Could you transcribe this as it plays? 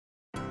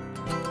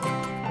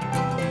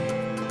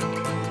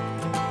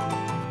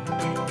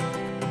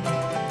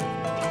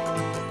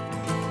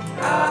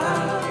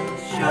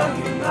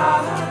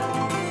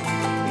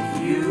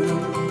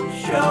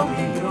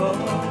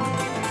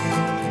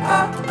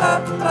Okay.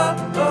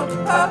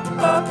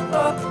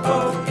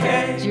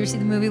 Did you ever see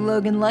the movie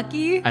Logan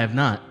Lucky? I have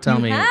not. Tell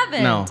You me.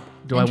 haven't? No.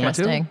 Do I want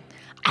to? Interesting.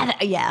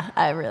 Yeah,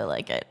 I really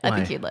like it. I Why?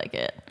 think you'd like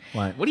it.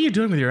 Why? What are you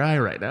doing with your eye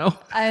right now?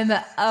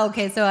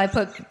 Okay, so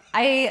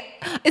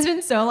it's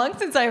been so long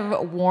since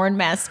I've worn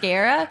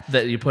mascara.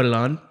 That you put it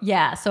on?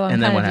 Yeah, so I'm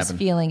And then kind what of just happened?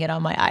 feeling it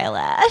on my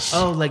eyelash.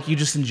 Oh, like you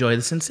just enjoy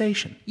the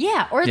sensation.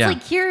 Yeah, or it's Yeah.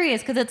 like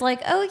curious because it's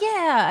like, oh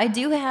yeah, I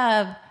do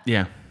have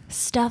Yeah.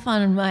 stuff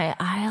on my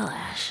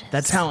eyelashes.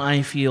 That's how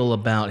I feel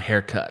about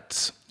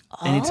haircuts.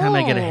 Anytime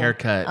I get a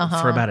haircut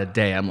for about a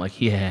day, I'm like,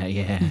 yeah.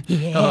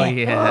 Oh,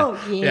 yeah. Oh,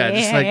 Yeah,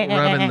 just like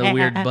rubbing the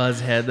weird buzz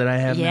head that I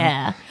have now.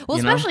 Yeah. Well,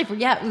 You know? especially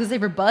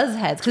for buzz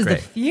heads, because the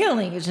great.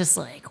 feeling is just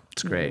like,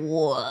 It's great.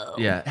 whoa.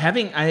 Yeah.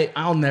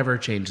 I'll never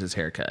change this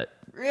haircut.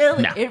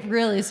 Really? No. It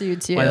really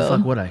suits you. Why the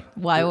fuck would I?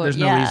 Why would There's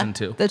no reason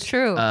to. That's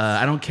true.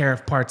 I don't care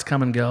if parts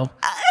come and go.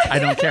 I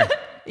don't care.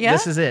 Yeah?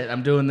 This is it.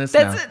 I'm doing this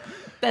now.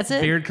 That's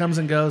it. Beard comes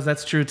and goes.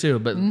 That's true too.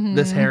 But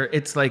this hair,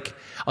 it's like,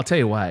 I'll tell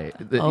you why.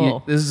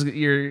 Oh. This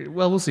is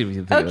we'll see what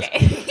you think of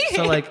Okay. this.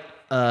 So like,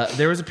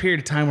 there was a period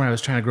of time where I was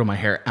trying to grow my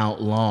hair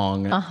out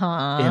long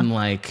in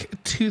like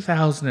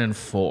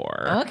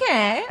 2004.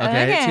 Okay.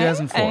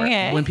 2004.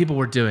 Okay. When people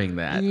were doing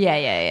that.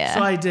 Yeah.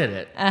 So I did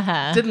it.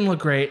 Didn't look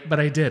great, but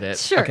I did it.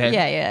 Sure. Okay?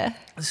 Yeah.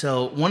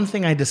 So one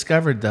thing I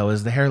discovered though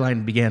is the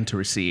hairline began to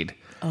recede.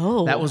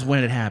 Oh. That was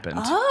when it happened.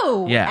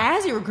 Oh. Yeah.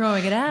 As you were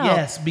growing it out.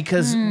 Yes,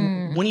 because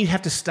when you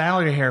have to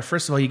style your hair,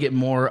 first of all, you get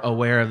more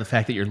aware of the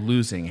fact that you're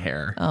losing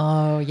hair.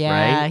 Oh,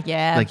 yeah. Right?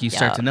 Yeah. Like you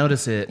start to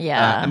notice it.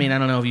 Yeah. I mean, I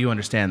don't know if you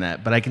understand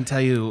that, but I can tell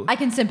you. I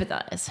can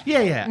sympathize.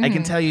 Yeah. I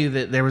can tell you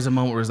that there was a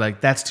moment where it was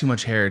like, that's too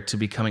much hair to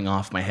be coming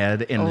off my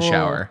head in the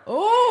shower.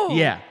 Oh.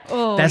 Yeah.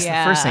 Oh, That's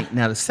yeah. the first thing.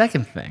 Now, the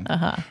second thing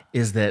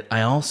is that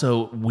I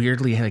also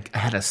weirdly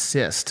had a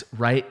cyst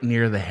right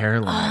near the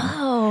hairline.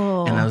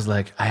 Oh. And I was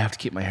like, I have to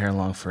keep my hair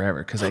long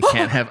forever because I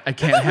can't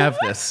have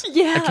this.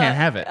 Yeah. I can't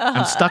have it.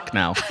 I'm stuck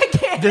now.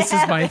 This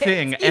is my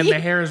thing, and the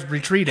hair is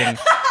retreating.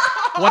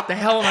 What the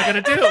hell am I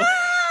gonna do?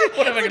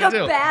 What am I It's gonna like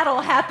do? a battle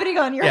happening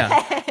on your Yeah,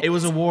 head. it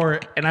was a war,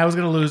 and I was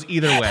gonna lose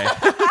either way.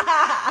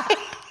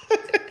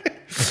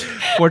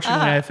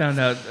 Fortunately, I found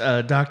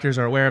out doctors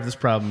are aware of this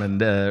problem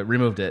and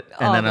removed it.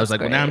 And then I was that's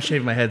like, well, now I'm great.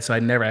 shaving my head, so I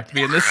never have to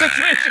be in this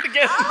situation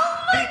again.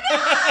 Oh my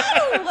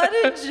God. What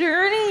a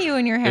journey you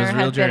and your It hair was a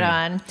real have journey. been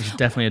on. It was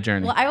definitely a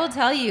journey. Well, I will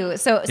tell you.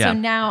 So Yeah.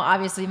 now,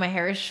 obviously, my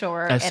hair is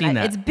short. I've seen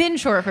that. It's been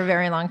short for a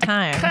very long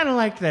time. Kind of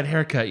like that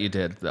haircut you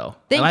did, though.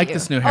 Thank I like you.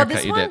 this new Oh, haircut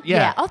this you one? did. Yeah.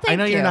 Yeah. Oh, I thank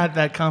know you're you. not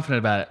that confident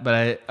about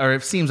it, or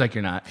it seems like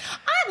you're not.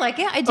 I like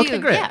it. I do. Okay,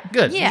 great. Yeah.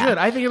 Good. Yeah. Good.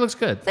 I think it looks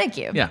good. Thank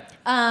you. Yeah.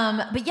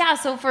 But yeah,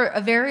 so for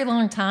a very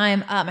long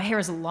time, my hair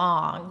was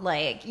long,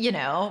 like,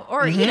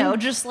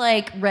 just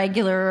like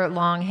regular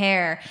long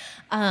hair.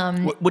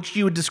 Which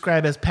you would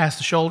describe as past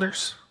the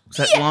shoulders? Is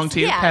that Yes, long to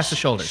you? yeah. Past the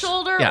shoulders.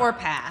 Shoulder Yeah. or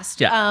past.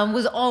 Yeah.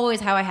 Was always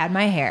how I had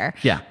my hair.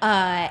 Yeah.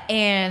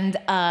 And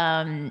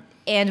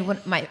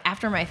when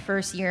after my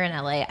first year in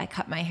LA, I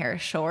cut my hair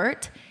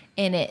short,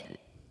 and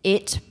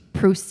it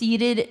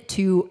proceeded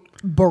to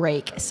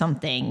break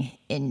something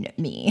in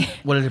me.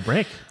 What did it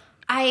break?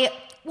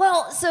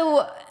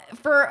 So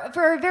for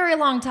a very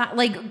long time,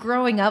 like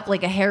growing up,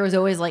 like a hair was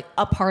always like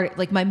a part.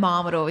 Like my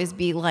mom would always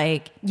be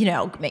like,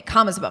 make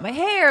comments about my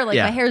hair. Like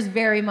Yeah. my hair is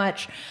very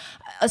much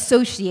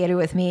associated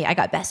with me. I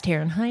got best hair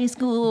in high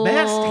school.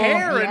 Best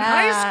hair in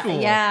high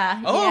school?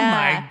 Yeah. Oh yeah.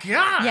 my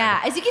God.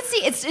 Yeah. As you can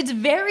see, it's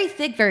very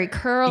thick, very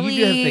curly. You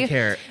do have thick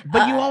hair,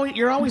 but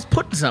you're always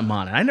putting something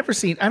on it. I've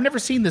never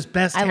seen this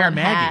best I hair love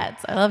Maggie.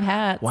 hats. I love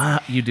hats. Wow,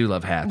 you do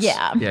love hats.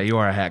 Yeah. Yeah, you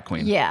are a hat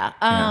queen. Yeah.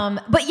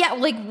 But yeah,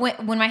 like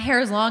when my hair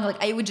is long,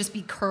 like I would just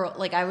be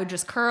I would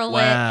just curl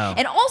Wow. it.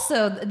 And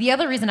also the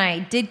other reason I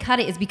did cut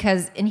it is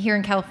because here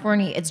in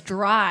California it's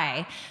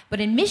dry, but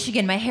in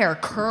Michigan my hair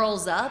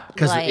curls up.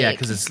 Because Like,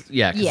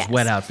 it's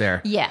wet out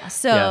there. Yeah.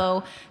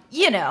 So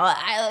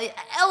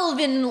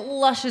elven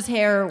luscious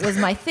hair was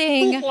my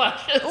thing.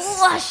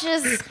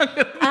 Luscious.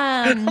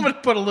 I'm gonna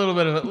put a little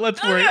bit of it.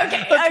 Let's worry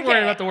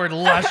about the word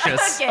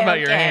luscious Okay, about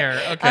your okay.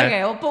 hair. Okay.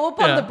 Okay. We'll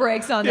put Yeah. the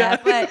brakes on Yeah.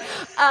 that. But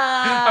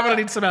I'm gonna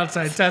need some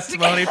outside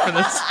testimony for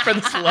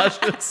this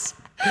luscious.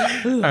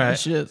 All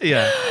right.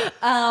 Yeah.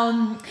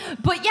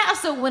 But yeah,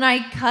 so when I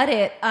cut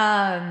it,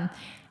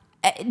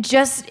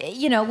 just,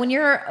 when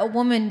you're a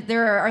woman,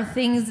 there are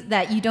things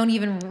that you don't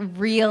even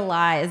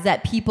realize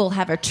that people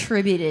have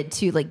attributed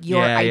to like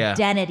your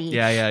identity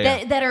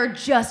Yeah. that are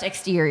just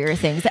exterior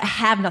things that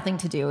have nothing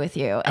to do with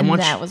you. I And want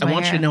that was you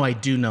my to know I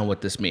do know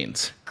what this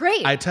means.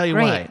 Great. I tell you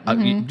Great.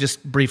 why.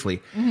 Just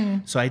briefly.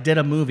 So I did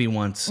a movie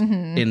once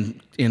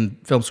in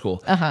film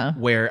school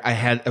where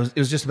it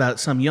was just about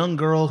some young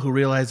girl who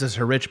realizes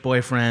her rich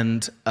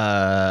boyfriend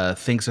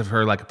thinks of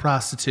her like a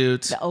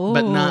prostitute,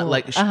 but not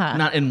like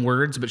not in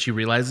words, but she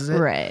realizes it.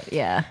 Right.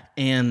 Yeah.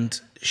 And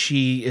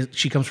she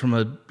comes from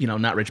a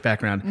not rich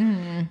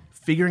background.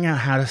 Figuring out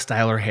how to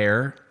style her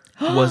hair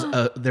there was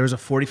a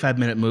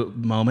 45-minute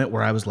moment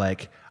where I was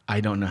like,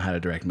 I don't know how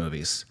to direct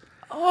movies.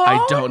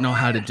 I don't know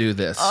how to do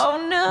this.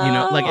 Oh no. You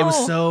know, like it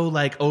was so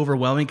like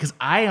overwhelming because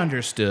I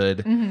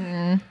understood,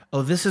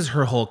 oh, this is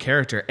her whole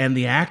character. And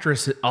the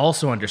actress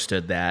also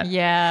understood that.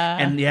 Yeah.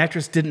 And the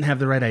actress didn't have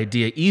the right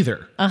idea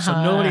either.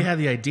 So nobody had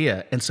the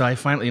idea. And so I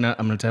finally, I'm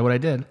going to tell you what I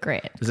did.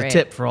 Great. There's a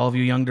tip for all of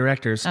you young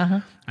directors.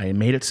 I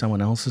made it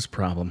someone else's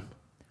problem.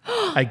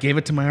 I gave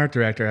it to my art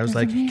director. I was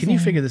like, can you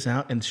figure this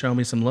out and show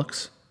me some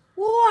looks?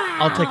 Wow.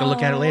 I'll take a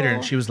look at it later.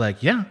 And she was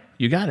like, yeah,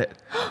 you got it.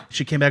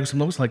 She came back with some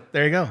looks like,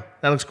 there you go.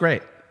 That looks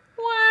great.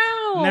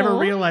 Wow. Never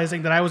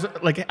realizing that I was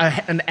like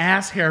an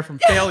ass hair from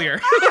failure.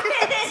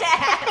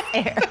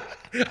 I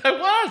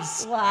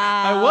was. Wow.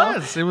 I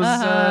was. It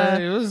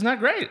was not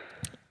great.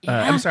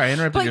 I'm sorry, I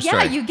interrupted your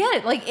story. But yeah, you get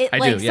it. Like it, I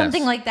like do,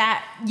 something yes. like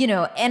that, you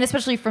know, and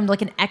especially from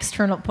like an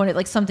external point, of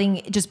like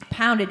something just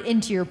pounded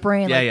into your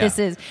brain. Yeah, like yeah. this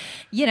is,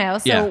 you know.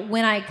 So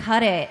when I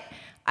cut it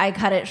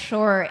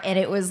short, and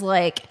it was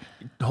like,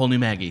 Whole new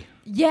Maggie.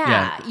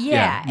 yeah.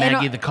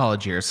 Maggie, And, the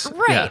college years.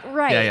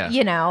 right. Yeah.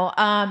 You know,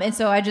 and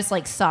so I just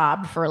like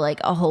sobbed for like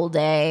a whole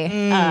day.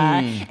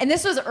 And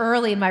this was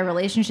early in my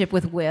relationship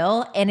with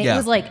Will, and it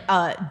was like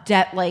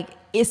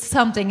it's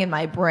something in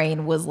my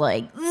brain was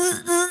like.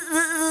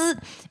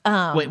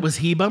 Wait, was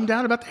he bummed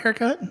out about the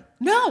haircut?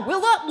 No,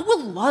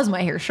 Will loves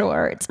my hair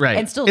short. Right.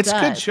 And still it's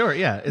does. good short,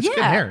 yeah. It's good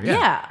hair,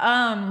 yeah.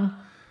 Yeah.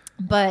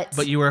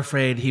 But you were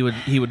afraid he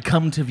would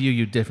come to view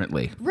you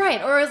differently.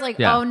 right. Or I was like,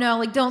 oh no,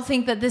 like don't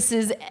think that this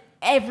is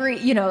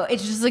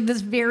it's just like this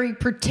very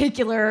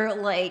particular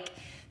like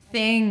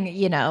thing,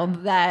 you know,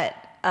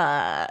 that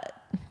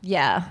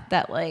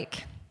that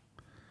like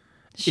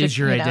is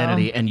your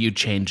identity, and you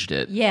changed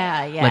it.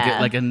 Yeah.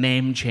 Like a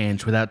name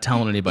change without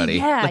telling anybody.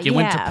 Yeah, like you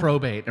went to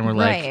probate and we're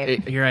Right.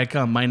 like, here I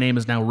come. My name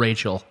is now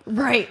Rachel.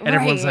 Right. And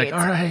everyone's like, all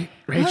right,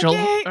 Rachel.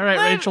 Okay, all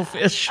right, Rachel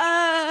Fish.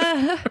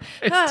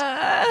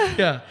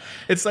 Yeah.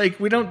 It's like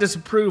we don't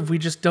disapprove. We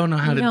just don't know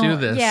how to do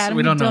this. Yeah,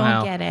 we don't know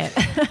how. Get it.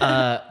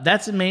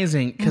 That's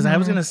amazing because I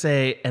was going to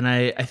say, and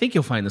I think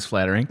you'll find this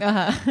flattering.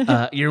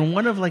 You're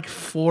one of like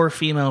 4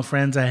 female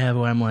friends I have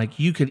who I'm like,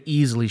 you could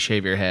easily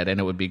shave your head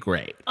and it would be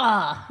great.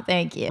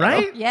 Thank you.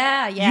 Right?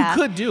 Yeah. You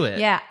could do it.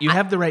 Yeah. You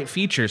have the right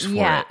features for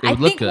Yeah, it. It would I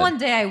look think good. one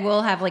day I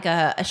will have like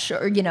a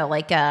short, you know,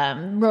 like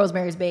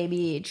Rosemary's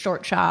Baby,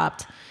 short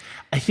chopped.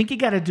 I think you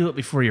got to do it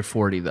before you're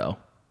 40, though.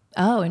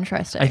 Oh,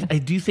 interesting. I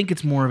do think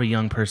it's more of a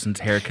young person's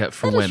haircut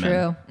for That is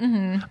women. true.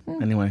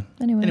 Mm-hmm. Anyway,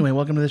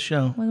 welcome to the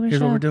show.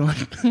 Here's what we're doing.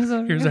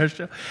 Here's our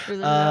show.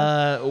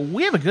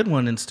 We have a good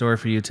one in store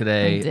for you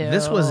today. We do.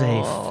 This was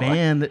a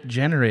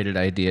fan-generated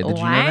idea. Did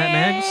you know that,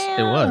 Mags?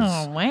 It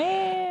was.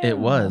 Wow. It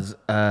was.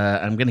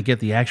 I'm going to get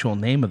the actual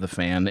name of the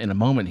fan in a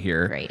moment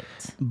here. Great.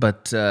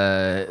 But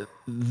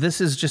this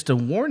is just a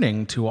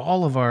warning to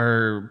all of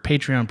our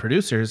Patreon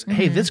producers.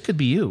 Hey, this could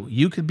be you.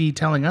 You could be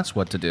telling us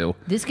what to do.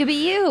 This could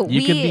be you.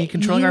 You could be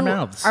controlling our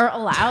mouths. Are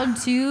allowed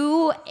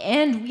to,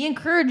 and we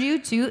encourage you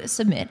to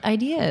submit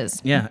ideas.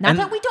 Yeah, Not and-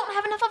 that we don't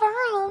have enough of our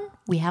own.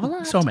 We have a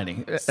lot. So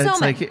many. It's many.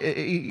 like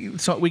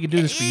so we could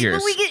do this for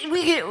years. We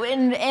get,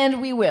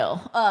 and we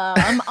will. How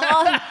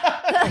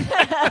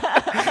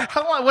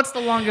long? What's the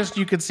longest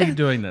you could see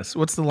doing this?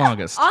 What's the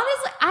longest?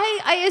 Honestly,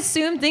 I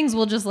assume things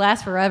will just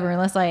last forever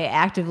unless I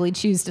actively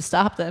choose to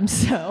stop them.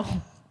 So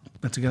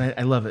That's a good idea.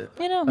 I love it.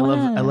 You know,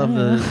 I love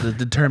the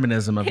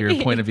determinism of your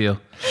point of view.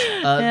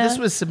 This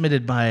was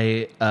submitted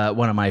by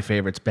one of my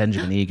favorites,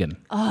 Benjamin Egan.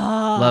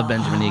 Love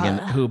Benjamin Egan,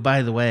 who,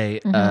 by the way,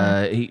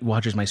 he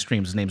watches my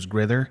streams. His name's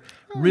Grither.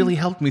 Really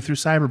helped me through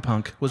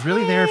Cyberpunk. Was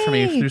really there for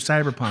me through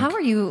Cyberpunk. How are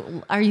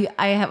you?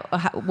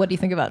 What do you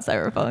think about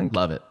Cyberpunk?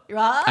 Love it.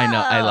 I know.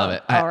 I love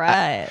it. All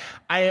right.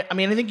 I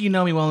mean, I think you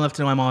know me well enough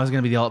to know I'm always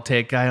going to be the alt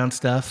take guy on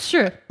stuff.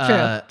 True.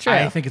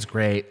 I think it's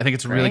great. I think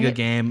it's a really good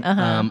game.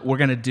 Uh-huh. We're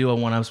going to do a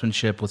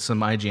one-upsmanship with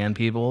some IGN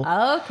people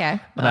Okay.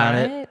 about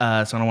All it.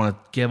 right. So I don't want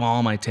to give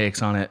all my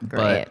takes on it,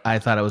 Great. but I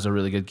thought it was a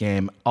really good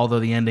game. Although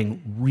the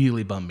ending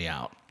really bummed me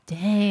out.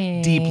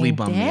 Dang. Deeply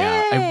bummed me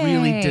out. I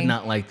really did Dang.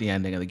 not like the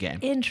ending of the game.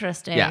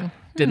 Interesting. Yeah.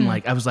 Didn't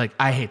like. I was like,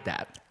 I hate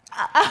that.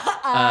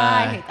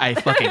 I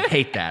fucking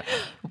hate that.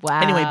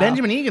 Wow. Anyway,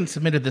 Benjamin Egan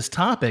submitted this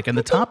topic, and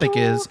the topic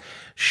is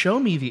show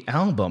me the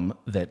album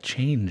that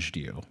changed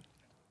you.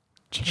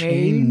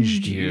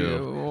 Changed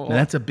you. Now,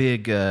 that's a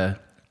big ask.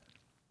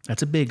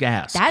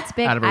 That's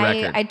big. Out of a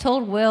record. I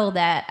told Will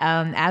that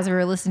as we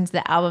were listening to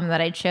the album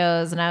that I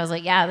chose, and I was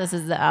like, yeah, this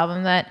is the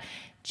album that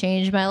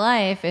changed my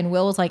life. And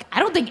Will was like, I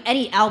don't think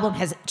any album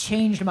has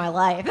changed my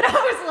life. And I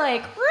was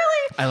like, really?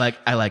 I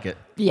like it.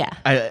 Yeah.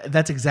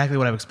 That's exactly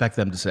what I would expect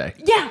them to say.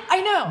 Yeah, I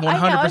know. 100%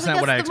 I was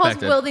like, what I that's the most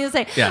expected. Will thing to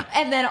say. Yeah.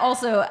 And then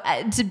also,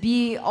 to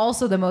be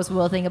also the most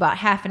Will thing, about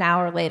half an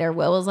hour later,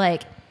 Will was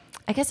like,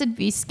 I guess it'd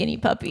be Skinny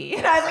Puppy.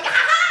 And I was like,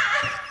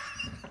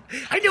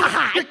 I knew it.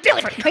 You're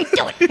different. I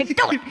do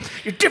it.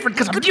 You're different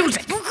because I'm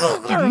music.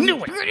 You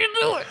knew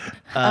it.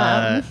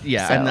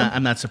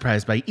 I'm not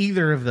surprised by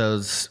either of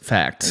those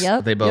facts.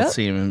 Yep, They both yep.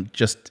 seem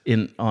just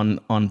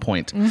on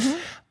point.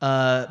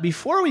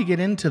 Before we get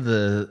into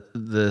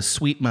the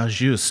sweet ma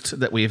juste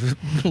that we've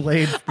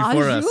laid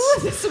before us,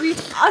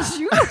 Sweet au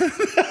jus.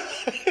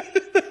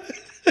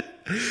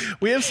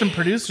 We have some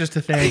producers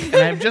to thank, and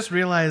I've just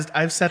realized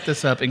I've set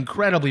this up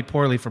incredibly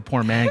poorly for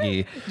poor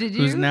Maggie, Did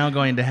who's you? now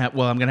going to have.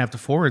 Well, I'm going to have to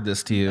forward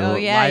this to you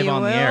live you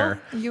on the will.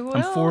 air. You will.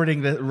 I'm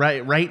forwarding this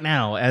right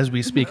now as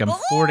we speak. I'm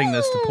forwarding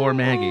this to poor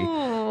Maggie,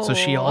 so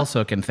she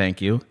also can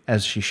thank you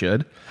as she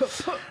should.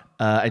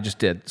 I just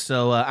did.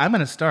 So I'm going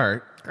to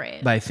start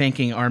by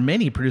thanking our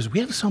many producers. We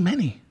have so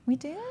many. We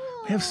do.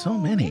 We have so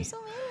many.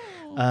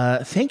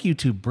 Thank you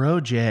to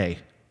Bro J.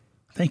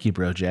 Thank you,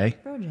 Bro J.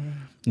 Bro J.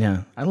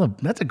 Yeah, I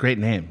love. That's a great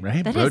name,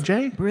 right? That Bro is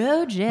J.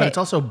 Bro J. But it's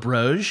also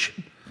Broge,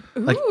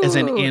 like as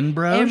in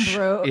Inbroge.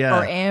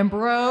 Or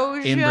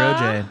Ambrosia.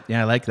 Inbroge.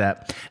 Yeah, I like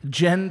that.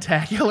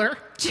 Gentacular.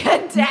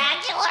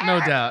 Gentacular.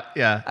 No doubt.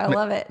 Yeah, I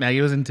love it.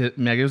 Maggie was into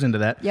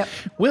that. Yep.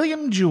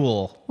 William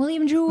Jewell.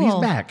 William Jewell.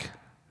 He's back.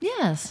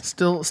 Yes.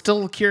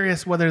 Still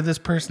curious whether this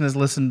person has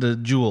listened to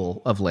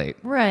Jewel of late.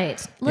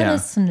 Right. Let Yeah.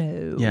 us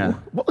know. Yeah.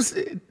 What was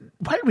it?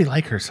 Why did we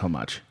like her so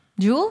much?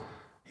 Jewel?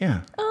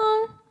 Yeah.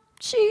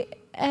 She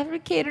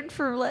advocated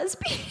for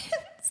lesbians.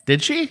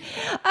 Did she?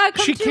 Come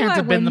She to can't my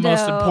have been the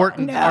most window.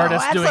 important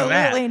artist doing that.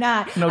 Absolutely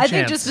not. No I think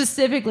chance. just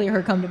specifically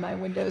her "Come to My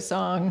Window"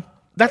 song.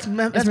 That's is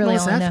Melissa really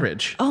all I know.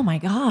 Etheridge. Oh my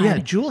god. Yeah,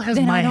 Jewel has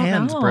Then my I don't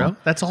hands, know. bro.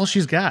 That's all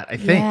she's got, I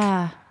think.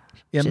 Yeah.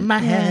 My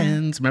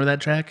hands. Remember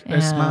that track? They're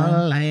Yeah.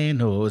 small, I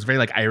know. It was very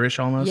like Irish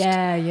almost.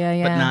 Yeah.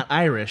 But not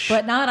Irish.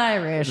 But not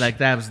Irish. Like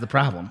that was the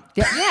problem.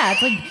 yeah,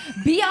 it's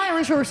like be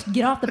Irish or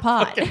get off the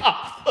pot.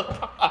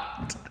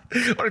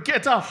 Or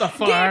get off the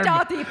farm. Get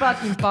off the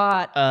fucking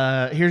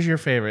pot. Here's your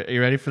favorite. Are you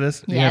ready for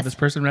this? Do you Yes. have this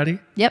person ready?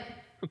 Yep.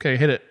 Okay,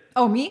 hit it.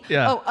 Oh, me?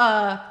 Yeah.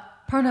 Oh,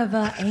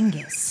 Parnava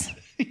Angus.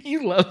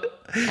 You love it.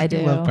 I do.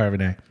 You love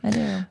Parvane. I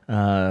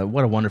do.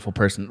 What a wonderful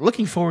person.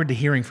 Looking forward to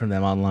hearing from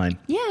them online.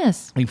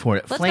 Yes. Looking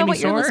forward. Let's know what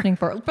you're Flameysaur? listening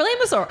for.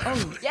 Flameysaur.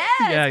 Oh,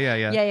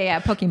 yes. Yeah.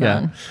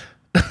 Pokemon.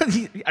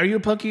 Are you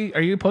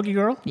a Poke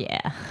girl?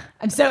 Yeah.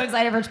 I'm so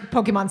excited for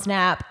Pokemon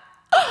Snap.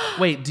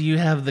 Wait, do you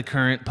have the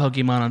current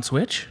Pokemon on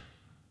Switch?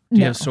 Do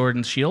you have Sword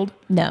and Shield?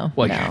 No.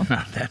 Well, no. you're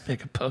not that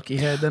big a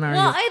Pokehead, then, are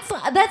Well,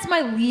 you? that's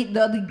my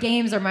the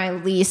games are my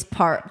least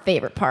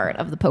favorite part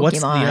of the Pokemon. What's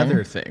the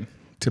other thing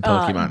to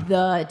Pokemon?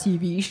 The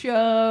TV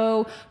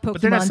show, Pokemon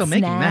but they're not still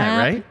making that, Snap.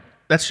 right?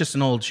 That's just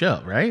an old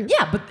show, right?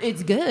 Yeah, but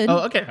it's good.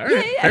 Oh, okay. All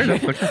right. Yeah. Fair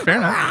enough. Okay, fair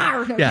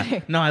enough. Okay. Yeah.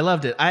 No, I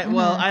loved it.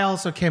 I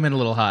also came in a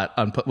little hot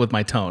with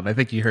my tone. I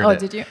think you heard it. Oh,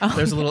 did you? Oh,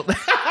 There's a little.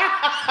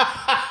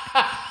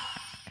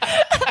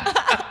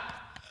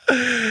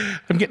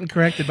 I'm getting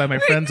corrected by my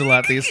friends a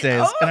lot these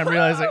days, and I'm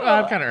realizing,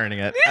 I'm kind of earning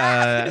it.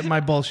 My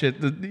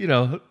bullshit,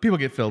 people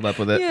get filled up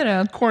with it.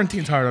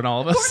 Quarantine's hard on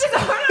all of us.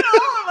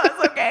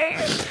 Okay.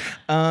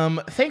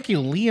 Thank you,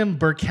 Liam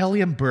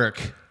Burkellium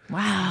Burke.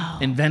 Wow.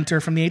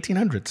 Inventor from the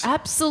 1800s.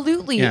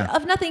 Absolutely. Yeah.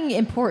 Of nothing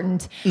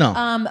important.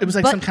 No, it was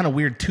like some kind of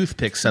weird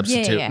toothpick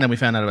substitute, yeah. and then we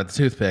found out about the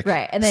toothpick.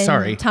 Right, and then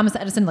Sorry. Thomas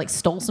Edison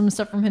stole some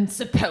stuff from him,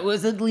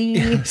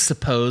 supposedly.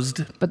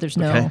 Supposed. But there's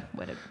no. Okay.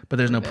 But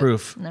there's no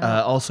proof. No.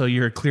 Also,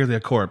 you're clearly a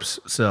corpse,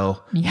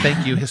 so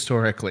thank you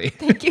historically.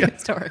 Thank you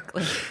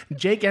historically.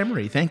 Jake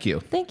Emery, thank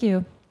you. Thank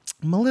you.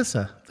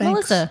 Melissa,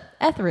 thanks. Melissa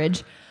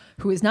Etheridge,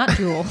 who is not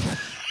Jewel.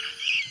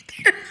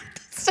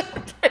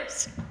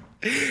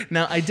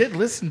 Now, I did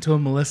listen to a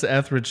Melissa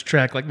Etheridge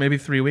track like maybe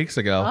 3 weeks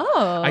ago.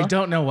 Oh. I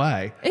don't know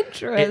why.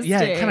 Interesting.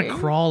 It kind of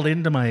crawled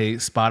into my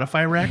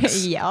Spotify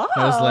Recs. Yeah.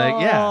 I was like,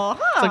 Huh.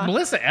 It's like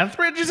Melissa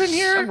Etheridge is in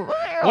here? Wow.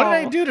 What did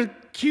I do to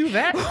cue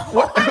that?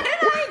 What did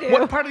I do?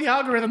 What part of the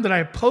algorithm did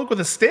I poke with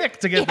a stick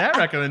to get that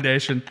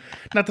recommendation?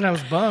 Not that I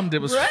was bummed. It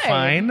was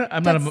fine.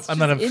 I'm not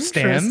a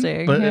stan.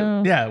 interesting, But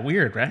yeah.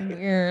 weird, right?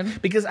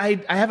 Weird. Because I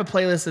have a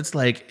playlist that's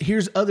like,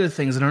 here's other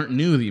things that aren't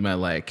new that you might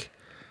like.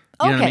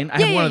 You know what I Okay. mean?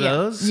 I have one of Yeah.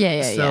 those.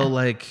 Yeah. So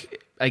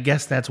like, I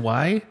guess that's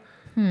why.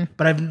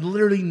 But I've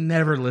literally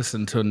never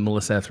listened to a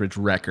Melissa Etheridge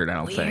record, I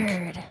don't think.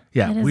 Weird.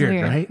 Yeah, That is weird,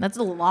 right? That's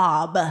a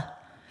lob.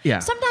 Yeah.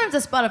 Sometimes the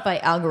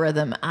Spotify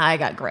algorithm I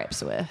got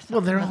gripes with.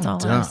 Well, they're That's all all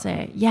dumb. I'll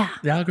say. Yeah.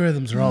 The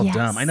algorithms are all Yes.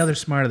 dumb. I know they're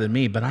smarter than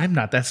me, but I'm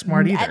not that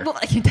smart either.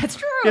 That's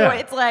true. Yeah.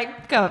 It's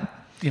like, come.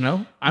 You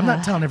know, I'm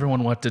not telling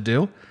everyone what to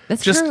do.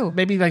 That's Just true.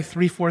 maybe like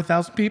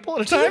 3,000-4,000 people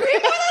at a time.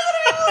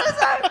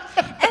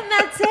 And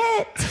that's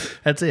it.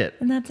 That's it.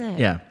 And that's it.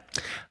 Yeah.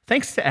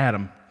 Thanks to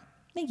Adam.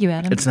 Thank you,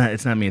 Adam. It's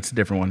not me. It's a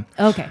different one.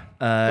 Okay.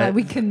 Glad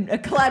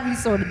we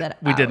sorted that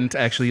out. We didn't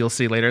actually. You'll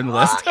see later in the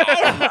list.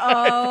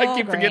 I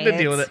keep forgetting to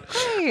deal with it.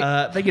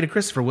 Great. Thank you to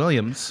Christopher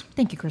Williams.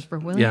 Thank you, Christopher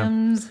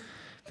Williams.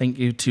 Thank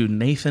you to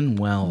Nathan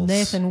Wells.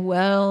 Nathan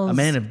Wells. A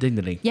man of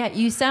dignity. Yeah,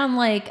 you sound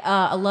like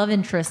a love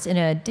interest in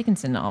a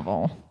Dickinson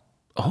novel.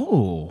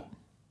 Oh,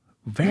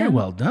 very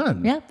well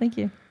done. Yeah, thank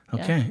you.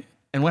 Okay.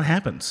 And what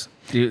happens?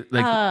 Do you,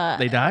 they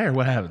die or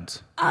what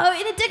happens? Oh,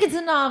 in a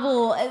Dickinson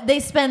novel, they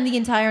spend the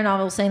entire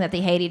novel saying that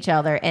they hate each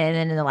other, and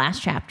then in the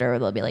last chapter,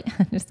 they'll be like,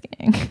 "Just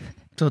kidding."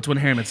 So it's When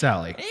Harry Met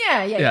Sally.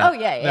 Yeah. Oh,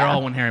 yeah. They're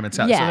all When Harry Met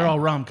Sally. So Yeah. they're all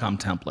rom-com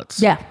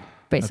templates. Yeah,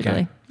 basically.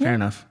 Okay. Fair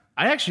enough.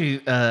 I actually,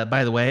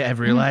 by the way, I've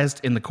realized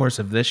in the course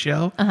of this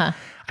show, I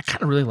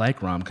kind of really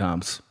like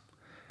rom-coms.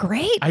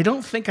 great. I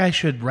don't think I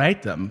should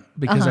write them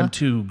because I'm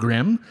too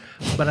grim,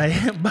 but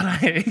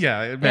Maggie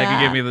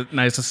gave me the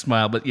nicest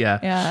smile, but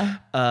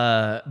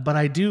but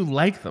I do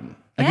like them.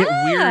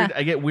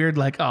 I get weird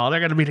like, oh, they're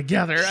gonna be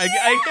together.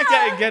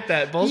 I get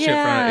that bullshit from it.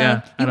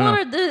 Yeah. I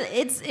don't know.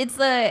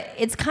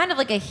 It's kind of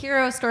like a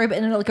hero story, but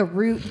in like a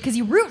root, because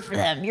you root for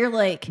them. You're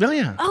like, oh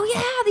yeah,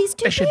 these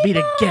two they should be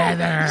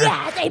together.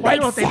 Yeah, why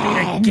don't they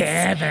be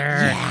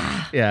together?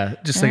 Yeah,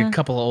 just like a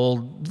couple of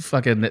old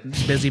fucking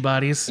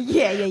busybodies.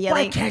 Yeah.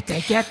 Why can't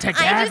they get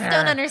together? I just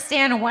don't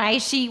understand why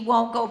she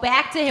won't go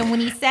back to him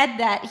when he said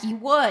that he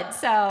would.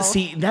 So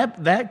see,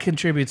 that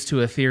contributes to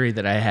a theory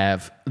that I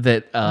have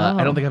that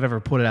I don't think I've ever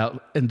put it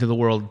out into the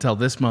world until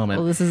this moment.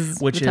 Well, this is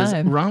which is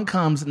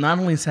rom-coms not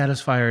only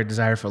satisfy our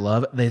desire for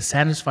love, they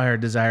satisfy our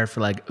desire for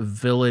like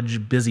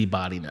village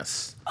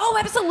busybodiness. Oh,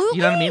 absolutely.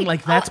 You know what I mean?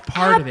 Like that's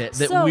part of it,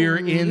 that we're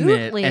in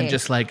it and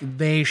just like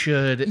they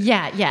should.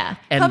 Yeah.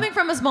 And coming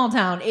from a small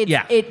town,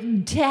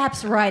 it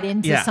taps right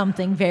into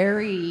something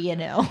very,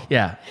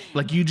 Yeah.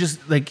 Like you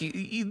just like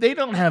they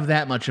don't have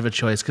that much of a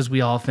choice because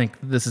we all think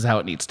this is how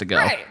it needs to go.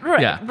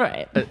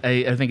 Right.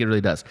 I think it really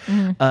does.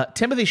 Mm-hmm.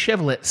 Timothy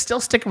Shivlet, still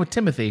sticking with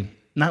Timothy,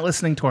 not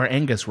listening to our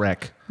Angus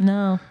wreck.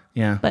 No.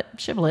 Yeah. But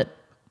Shivlet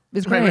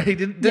is great.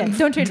 Right.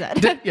 Don't change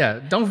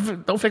that.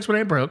 Don't fix what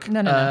ain't broke.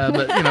 No.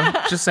 But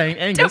just saying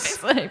Angus. Don't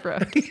fix what ain't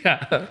broke.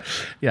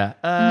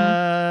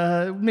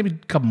 Maybe a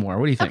couple more.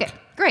 What do you think? Okay,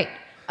 great.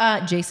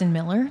 Jason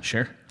Miller.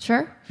 Sure.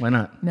 Why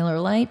not? Miller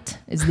Lite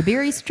is the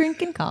beer he's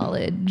drink in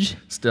college.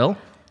 Still,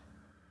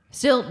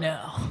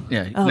 no.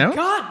 Yeah. Oh, no?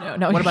 God,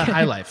 no. What about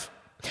High Life?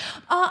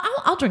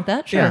 I'll drink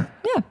that. Sure. Yeah.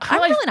 High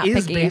I'm Life really not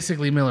is picky.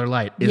 basically Miller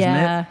Lite, isn't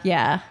it?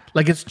 Yeah.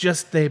 Like it's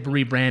just they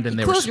rebranded and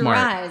they were Close smart.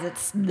 your eyes,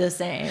 it's the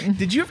same.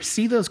 Did you ever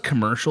see those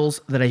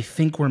commercials that I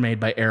think were made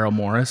by Errol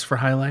Morris for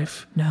High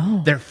Life?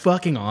 No. They're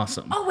fucking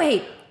awesome. Oh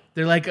wait.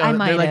 They're like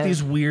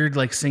these weird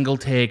like single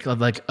take of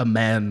like a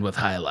man with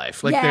High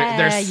Life. Like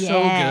they're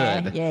so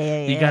good.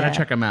 Yeah. You gotta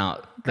check them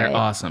out. They're Great.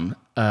 awesome.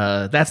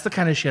 That's the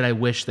kind of shit I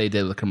wish they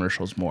did with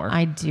commercials more.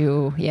 I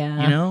do.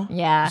 Yeah. You know?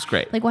 Yeah. It's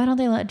great. Like, why don't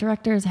they let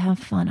directors have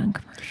fun on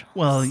commercials?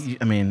 Well,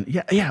 I mean,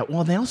 yeah.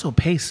 Well, they also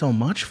pay so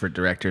much for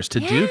directors to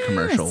do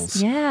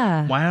commercials.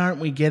 Yeah. Why aren't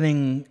we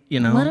getting,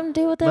 let them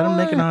do what they want. Let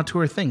them make an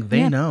auteur thing.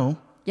 They know.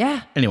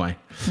 Yeah. Anyway.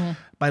 Yeah.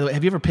 By the way,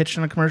 have you ever pitched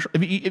on a commercial?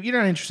 If you're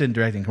not interested in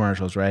directing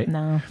commercials, right?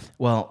 No.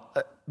 Well,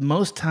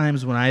 most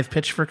times when I've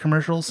pitched for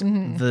commercials,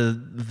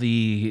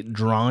 the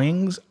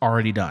drawings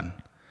already done.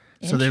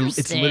 So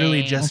it's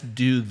literally just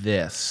do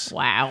this.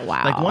 Wow.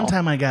 Like one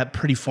time I got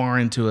pretty far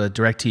into a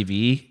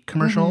DirecTV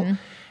commercial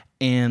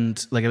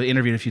and like I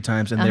interviewed a few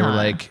times and they were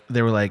like,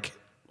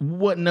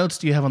 what notes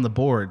do you have on the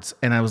boards?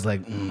 And I was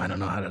like, I don't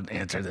know how to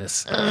answer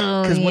this.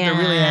 Because what they're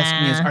really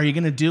asking is, are you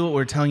going to do what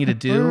we're telling you to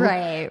do?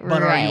 Right.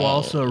 But are you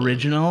also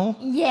original?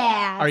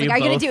 Yeah. Are you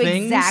going to do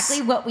things?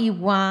 exactly what we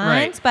want?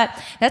 Right. But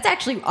that's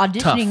actually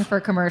auditioning for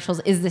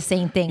commercials is the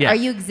same thing. Yeah. Are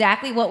you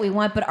exactly what we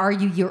want, but are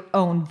you your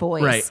own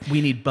voice? Right.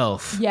 We need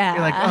both. Yeah.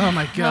 You're like, oh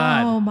my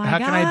God. How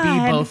can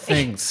I be both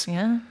things?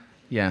 Yeah.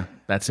 Yeah.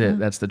 That's it.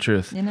 That's the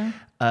truth. Anyway,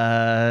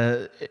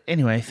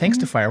 thanks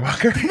to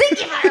Firewalker. Thank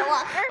you,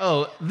 Firewalker.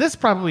 Oh, this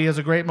probably is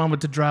a great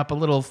moment to drop a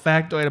little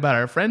factoid about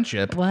our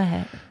friendship.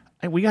 What?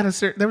 We got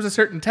there was a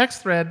certain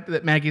text thread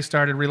that Maggie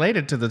started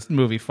related to the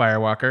movie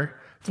Firewalker.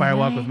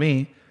 Firewalk with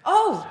Me.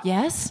 Oh,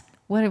 yes.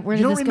 Where did this go?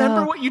 You don't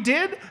remember what you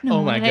did? No,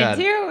 oh my what God. I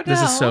do?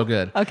 This No. is so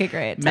good. Okay,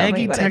 great.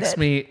 Maggie texts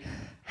me,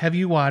 have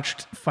you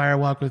watched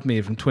Firewalk with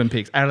Me from Twin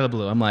Peaks? Out of the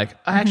blue. I'm like,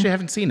 I actually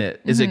haven't seen it.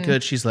 Is it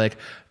good? She's like,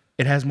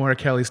 it has more of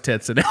Kelly's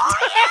tits in it.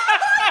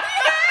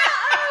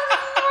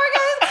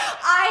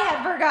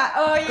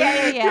 Oh,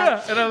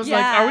 yeah. And I was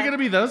like, are we going to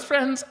be those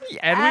friends?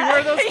 And we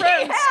were those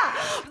friends.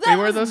 We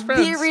were those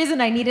friends. The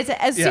reason I needed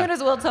to, as soon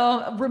as Will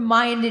Toll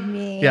reminded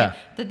me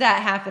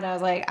that happened, I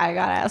was like, I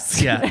got to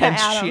ask. Yeah, and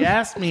she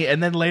asked me,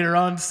 and then later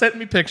on sent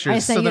me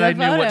pictures so that I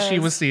knew what she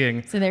was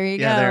seeing. So there you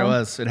go. Yeah, there it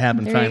was. It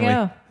happened there finally.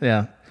 You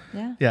go.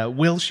 Yeah.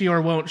 Will she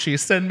or won't she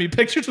send me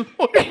pictures of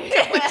more Kelly's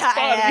body?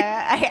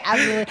 I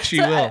absolutely. She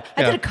will.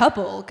 I did a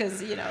couple because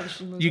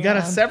she moved you got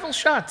around. several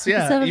shots.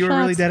 Yeah, you were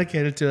really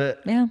dedicated to it.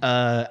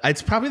 Yeah.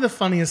 It's probably the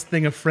funniest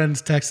thing a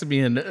friend's texted me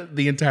in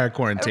the entire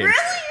quarantine.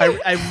 Really?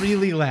 I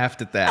really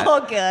laughed at that.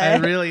 Oh, good. I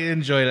really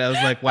enjoyed it. I was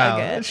like,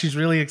 wow, she's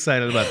really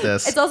excited about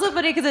this. It's also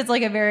funny because it's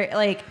like a very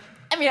like.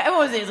 I mean, I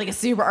won't say it's like a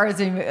super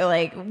artsy movie,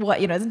 like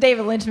what it's a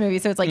David Lynch movie,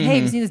 so it's like, hey,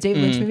 have you seen this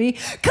David Lynch movie?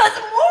 Cause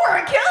more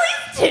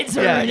Kelly's tits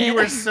are in it. You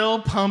were so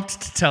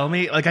pumped to tell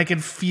me. Like I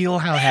could feel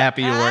how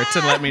happy you were to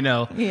let me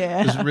know.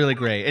 Yeah, it was really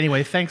great.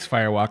 Anyway, thanks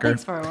Firewalker.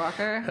 Thanks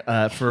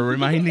Firewalker for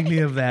reminding me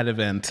of that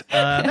event.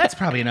 That's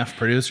probably enough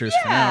producers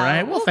for now,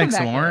 right? We'll thank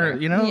some more.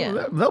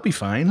 They'll be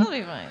fine. They'll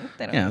be fine.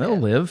 They'll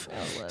live.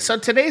 So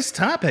today's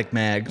topic,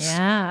 Mags.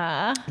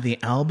 Yeah.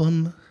 The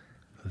album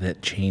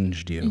that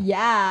changed you.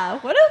 Yeah.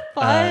 What a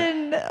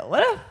fun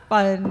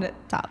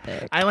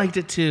topic. I liked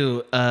it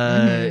too.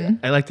 I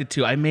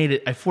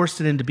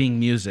forced it into being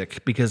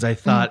music because I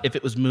thought if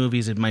it was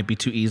movies, it might be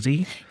too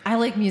easy. I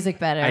like music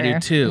better. I do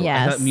too.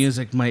 Yes. I thought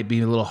music might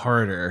be a little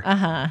harder.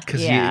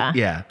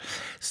 Yeah.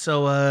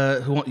 So,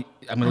 I'm going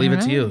to leave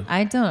it to you.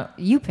 I don't.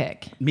 You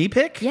pick. Me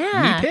pick?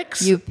 Yeah. Me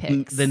picks? You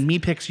picks. Then me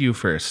picks you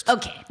first.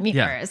 Okay, me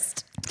Yeah.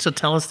 first. So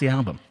tell us the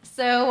album.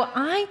 So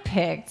I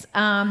picked,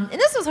 and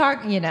this was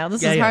hard, this Yeah,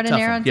 is yeah, hard to tough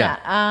narrow one.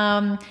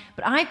 down.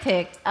 But I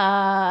picked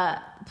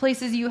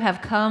Places You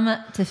Have Come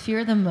to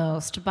Fear the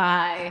Most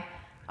by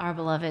our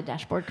beloved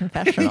Dashboard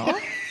Confessional.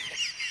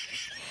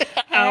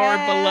 Our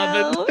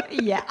beloved.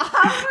 Yeah,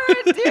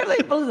 our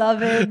dearly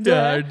beloved.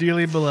 Our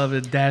dearly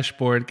beloved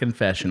Dashboard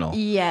Confessional.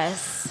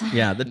 Yes.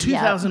 Yeah, the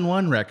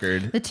 2001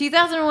 record. The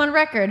 2001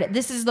 record.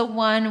 This is the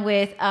one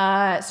with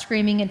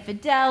Screaming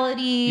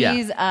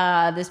Infidelities,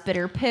 This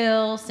Bitter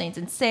Pill, Saints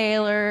and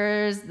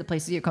Sailors, The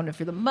Places You Come to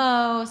Fear the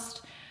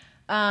Most.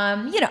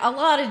 A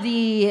lot of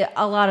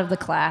the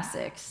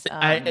classics.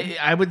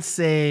 I would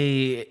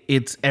say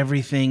it's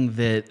everything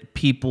that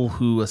people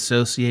who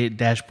associate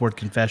Dashboard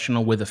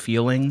Confessional with a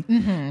feeling.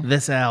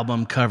 This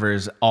album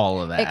covers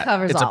all of that. It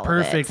covers it's all a of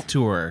perfect it.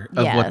 tour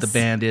of what the Yes.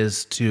 band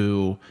is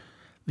to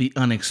the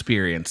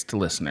unexperienced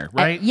listener,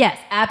 right? Yes,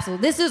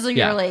 absolutely. This is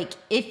Yeah.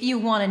 if you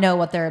want to know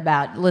what they're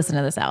about, listen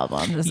to this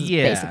album. This is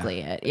basically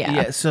it.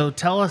 Yeah. So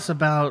tell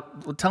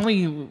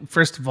me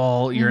first of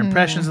all your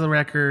impressions of the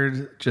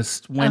record.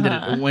 Just when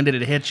did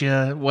it hit you?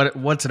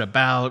 What's it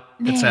about,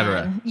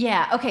 etc. Man.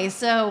 Yeah. Okay.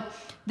 So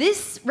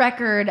this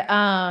record,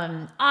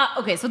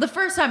 so the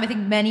first time I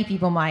think many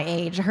people my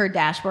age heard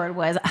Dashboard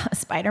was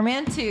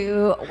Spider-Man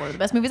 2, one of the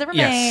best movies ever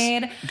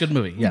made. Good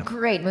movie. Yeah.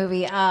 Great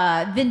movie.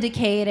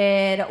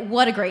 Vindicated.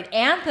 What a great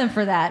anthem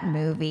for that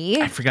movie.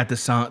 I forgot the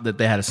song that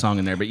they had a song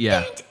in there, but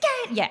yeah.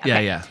 Yeah, Yeah,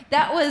 okay. yeah.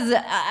 That was,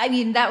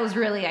 that was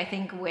really, I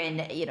think, when,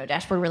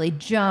 Dashboard really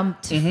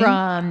jumped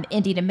from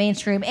indie to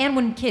mainstream and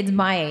when kids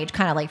my age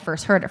kind of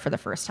first heard it for the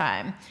first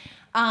time.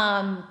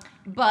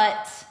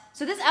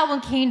 So this album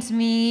came to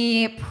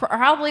me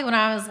probably when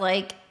I was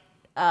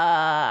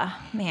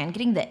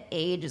getting the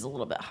age is a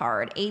little bit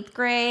hard. 8th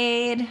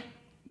grade,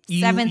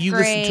 7th grade. You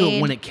listened to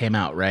it when it came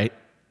out, right?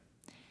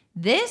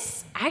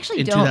 This, I actually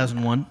In don't.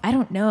 2001? I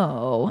don't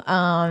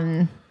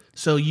know.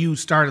 So you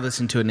started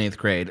listening to it in 8th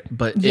grade,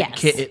 but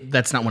Yes.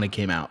 that's not when it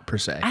came out per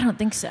se. I don't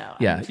think so.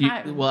 Yeah.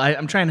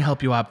 I'm trying to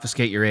help you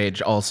obfuscate your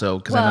age also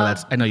because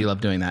I know you love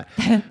doing that.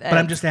 But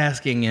I'm just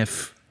asking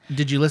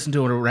did you listen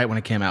to it right when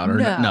it came out or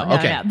no?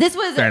 Okay. No. This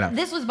was Fair enough.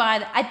 this was by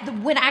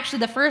when actually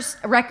the first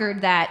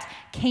record that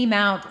came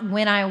out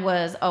when I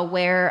was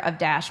aware of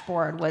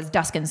Dashboard was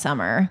Dusk and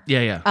Summer.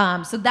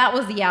 Yeah. So that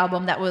was the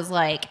album that was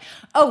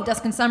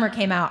Dusk and Summer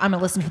came out. I'm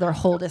gonna listen to their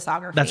whole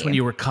discography. That's when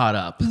you were caught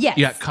up. Yes.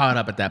 You got caught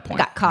up at that point.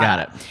 Got caught Got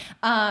up.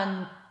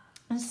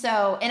 it.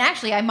 So, and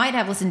actually, I might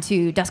have listened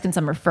to Dusk and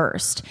Summer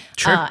first.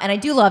 Sure. And I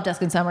do love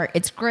Dusk and Summer.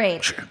 It's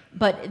great. Sure.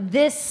 But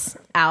this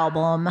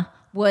album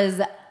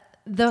was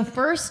the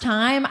first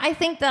time I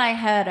think that I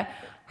had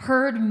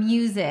heard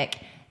music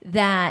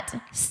that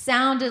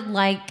sounded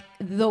like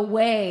the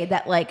way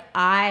that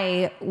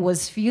I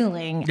was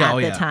feeling at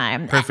the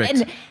time.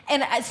 Perfect.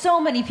 And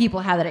so many people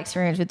have that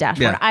experience with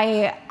Dashboard.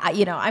 Yeah.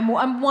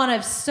 I'm one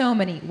of so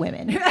many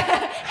women. And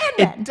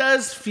It men.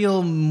 does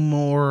feel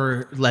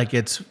more like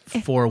it's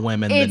for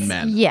women than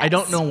men. Yes. I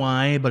don't know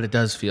why, but it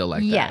does feel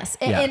like Yes,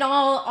 that. Yeah. and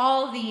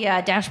all the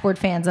Dashboard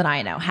fans that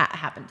I know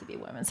happen to be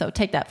women. So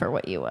take that for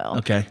what you will.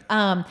 Okay.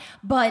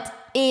 But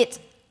it's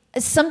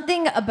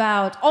something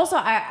about. Also,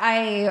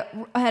 I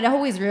had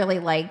always really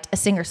liked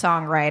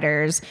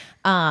singer-songwriters.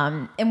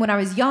 And when I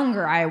was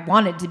younger, I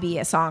wanted to be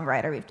a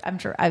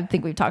songwriter. I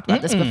think we've talked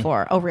about this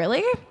before. Oh,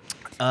 really?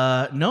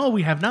 No,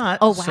 we have not.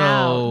 Oh, wow.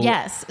 So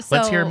Yes.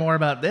 let's So hear more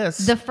about this.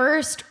 The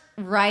first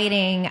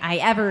writing I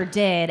ever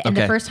did, and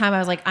Okay. the first time I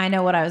was I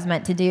know what I was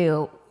meant to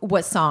do,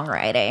 was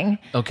songwriting.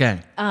 Okay.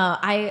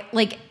 I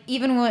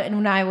even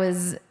when I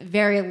was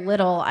very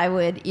little, I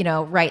would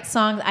write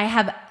songs. I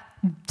have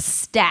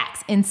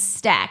stacks and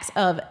stacks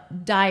of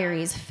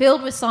diaries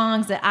filled with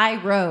songs that I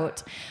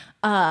wrote.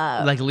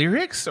 Like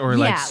lyrics or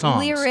like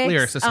songs?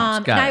 Lyrics. To songs.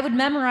 And Got I it. would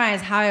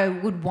memorize how I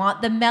would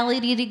want the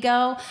melody to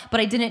go, but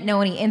I didn't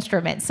know any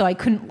instruments, so I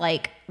couldn't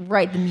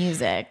write the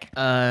music.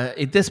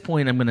 At this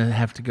point, I'm going to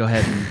have to go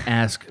ahead and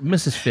ask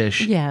Mrs.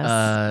 Fish. Yes,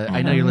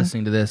 I know you're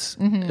listening to this.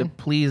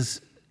 Please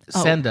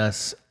send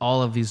us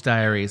all of these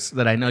diaries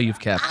that I know you've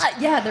kept.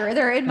 Yeah,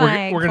 they're in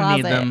my We're gonna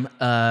need closet. them.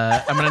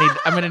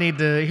 I'm gonna need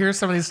to hear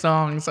some of these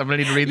songs. I'm gonna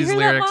need to read these hear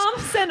that, lyrics.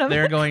 Mom? Send 'em.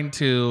 They're going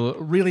to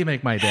really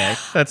make my day.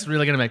 That's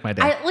really gonna make my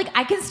day.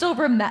 I can still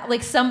remember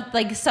some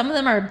of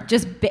them are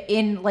just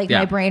in Yeah.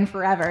 my brain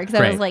forever because I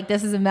Great. was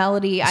this is a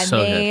melody I So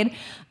good.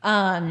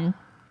 made.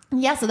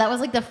 Yeah, so that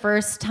was the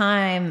first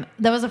time.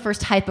 That was the first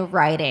type of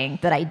writing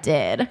that I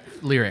did.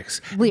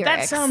 Lyrics. That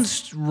Lyrics.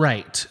 sounds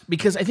right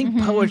because I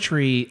think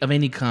poetry of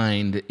any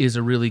kind is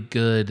a really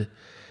good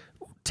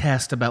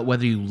test about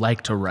whether you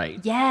like to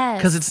write. Yes.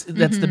 Because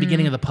that's the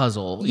beginning of the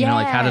puzzle. You know,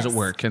 how does it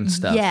work and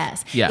stuff.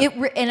 Yes. Yeah.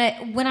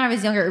 When I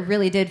was younger, it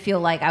really did feel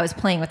like I was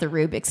playing with a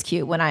Rubik's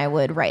Cube when I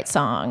would write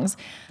songs.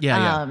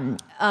 Yeah.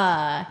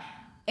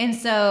 And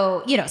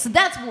so, so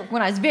that's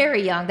when I was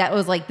very young. That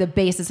was like the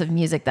basis of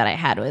music that I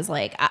had was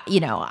like,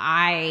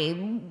 I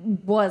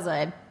was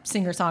a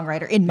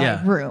singer-songwriter in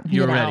my room.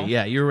 You're ready.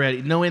 Yeah, you're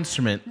ready. No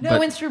instrument.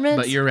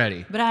 But you're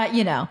ready. But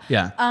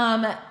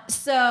Yeah.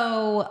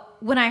 So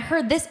when I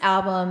heard this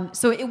album,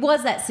 so it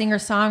was that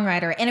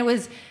singer-songwriter, and it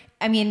was,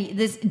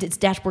 it's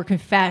Dashboard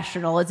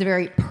Confessional. It's a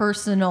very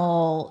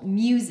personal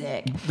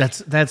music. That's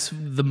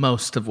the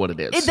most of what it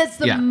is. That's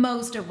the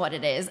most of what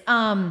it is.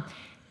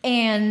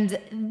 And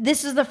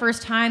this is the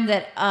first time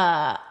that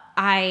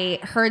I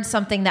heard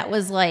something that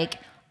was like,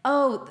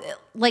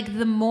 like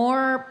the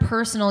more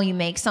personal you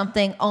make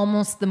something,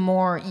 almost the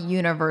more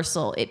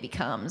universal it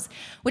becomes,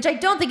 which I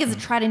don't think is a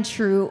tried and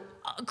true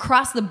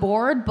across the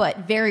board,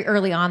 but very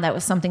early on, that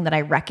was something that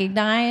I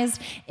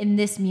recognized in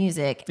this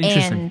music.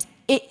 And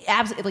it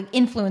absolutely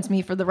influenced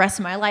me for the rest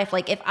of my life.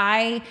 Like if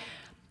I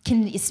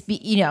can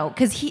speak,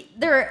 because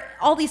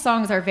all these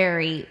songs are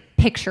very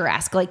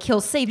picturesque. Like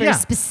he'll say very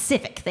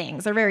specific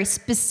things. They're very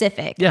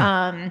specific.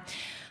 Yeah.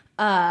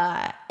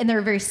 And there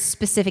are very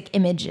specific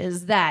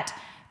images that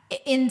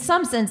in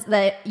some sense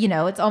that,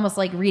 it's almost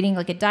like reading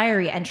like a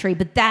diary entry,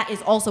 but that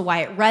is also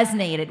why it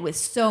resonated with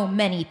so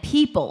many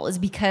people, is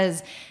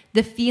because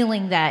the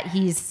feeling that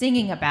he's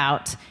singing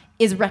about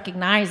is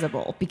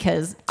recognizable,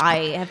 because I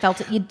have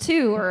felt it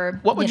too. Or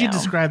what would you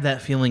describe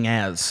that feeling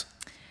as?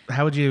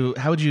 How would you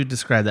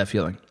describe that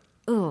feeling?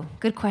 Ooh,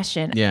 good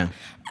question. Yeah.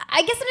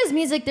 I guess in his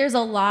music, there's a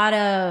lot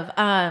of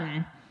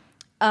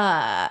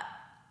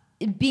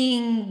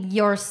being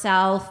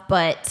yourself,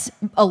 but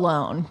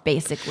alone,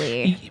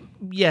 basically.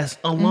 Yes,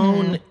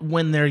 alone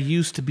when there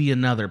used to be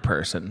another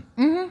person.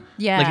 Mm-hmm.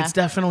 Yeah. Like it's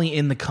definitely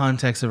in the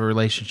context of a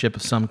relationship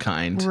of some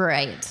kind.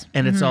 Right.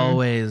 And it's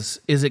always,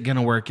 is it going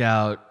to work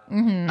out?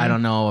 Mm-hmm. I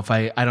don't know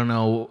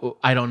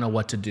I don't know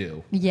what to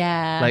do.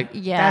 Yeah.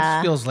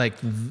 That feels like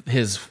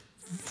his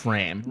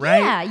frame,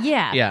 right?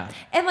 Yeah.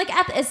 And like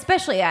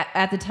especially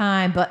at the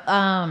time, but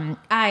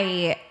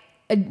I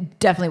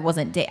definitely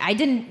wasn't I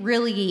didn't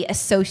really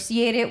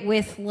associate it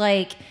with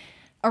like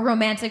a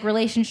romantic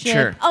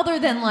relationship, other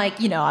than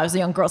like, I was a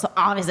young girl, so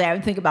obviously I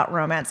would think about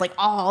romance like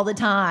all the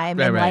time.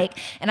 Right.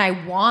 And I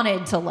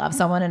wanted to love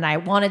someone, and I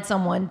wanted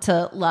someone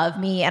to love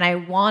me, and I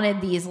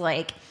wanted these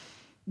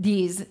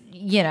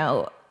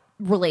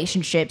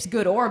relationships,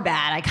 good or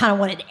bad. I kind of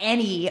wanted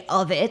any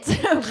of it,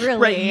 really.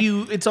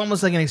 Right. It's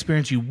almost like an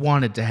experience you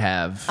wanted to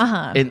have,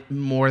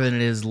 more than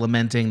it is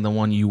lamenting the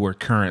one you were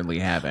currently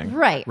having.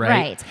 Right.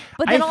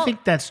 But then I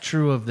think that's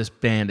true of this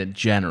band in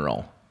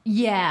general.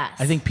 Yes.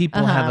 I think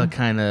people have a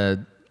kind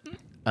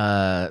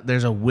of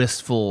there's a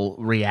wistful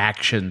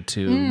reaction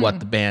to what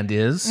the band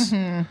is.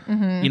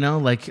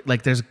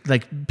 Like there's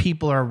like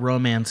people are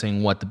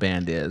romancing what the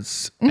band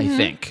is, I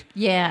think.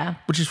 Yeah.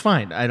 Which is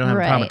fine. I don't have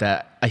a problem with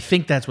that. I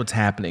think that's what's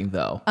happening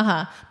though.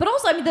 But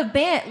also, the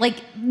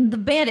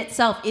band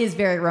itself is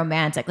very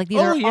romantic. Like these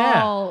are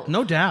all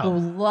no doubt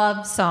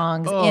love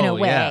songs in a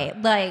way.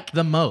 Yeah. Like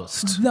the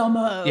most.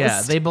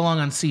 Yeah, they belong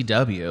on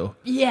CW.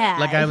 Yeah.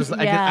 Like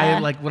I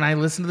like when I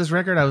listened to this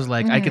record, I was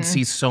like, I could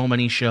see so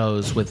many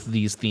shows with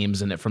these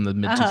themes in it from the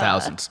mid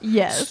 2000s.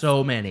 Yes.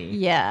 So many.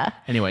 Yeah.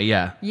 Anyway,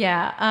 yeah.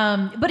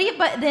 Yeah.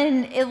 But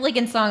then like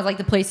in songs like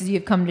The Places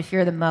You've Come to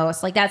Fear the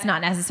Most, like that's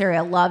not necessarily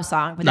a love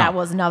song, but that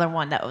was another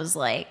one that was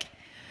like,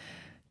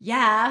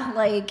 yeah,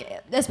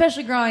 like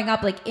especially growing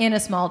up like in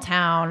a small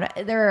town,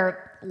 there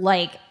are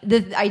like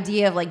the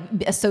idea of like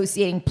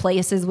associating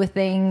places with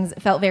things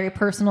felt very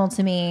personal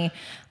to me.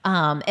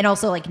 And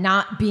also like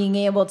not being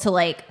able to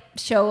like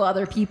show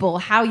other people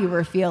how you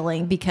were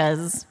feeling,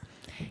 because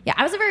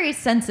I was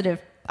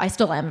I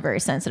still am a very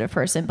sensitive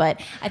person,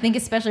 but I think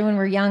especially when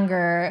we're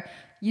younger,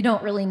 you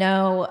don't really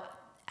know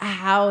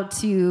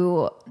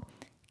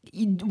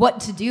what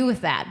to do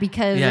with that,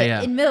 because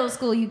in middle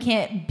school you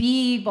can't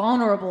be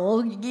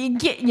vulnerable.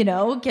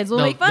 Kids will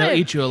make fun of you. They'll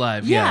eat you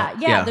alive.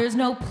 Yeah. There's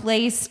no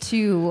place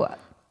to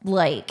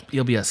like.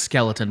 You'll be a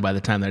skeleton by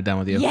the time they're done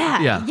with you.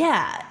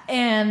 Yeah.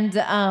 And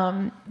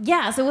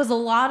so it was a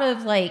lot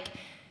of like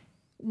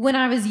when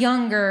I was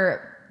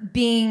younger,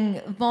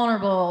 being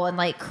vulnerable and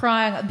like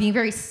crying, being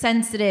very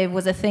sensitive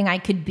was a thing I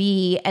could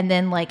be. And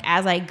then like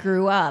as I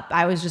grew up,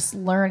 I was just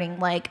learning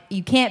like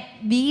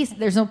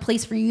there's no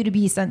place for you to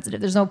be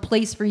sensitive. There's no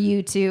place for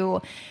you to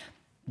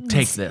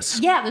take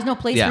this. Yeah, there's no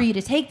place for you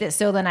to take this.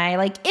 So then I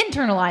like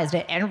internalized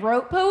it and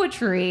wrote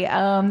poetry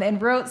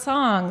and wrote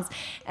songs.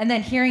 And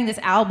then hearing this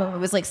album, it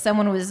was like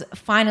someone was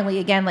finally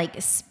again like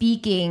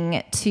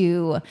speaking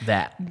to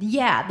that.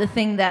 Yeah, the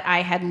thing that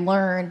I had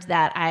learned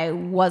that I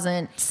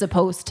wasn't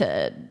supposed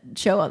to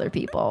show other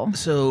people.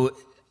 So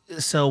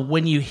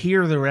when you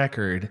hear the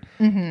record,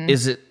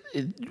 is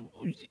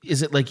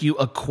it like you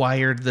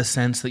acquired the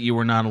sense that you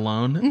were not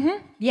alone?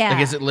 Mm-hmm. Yeah.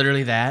 Like, is it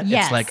literally that?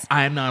 Yes. It's like,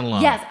 I'm not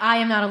alone. Yes, I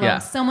am not alone. Yeah.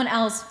 Someone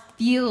else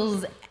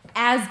feels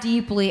as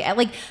deeply,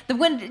 like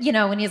when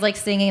he's like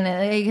singing,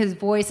 his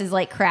voice is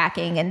like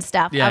cracking and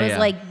stuff. I was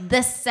like,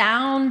 the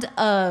sound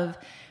of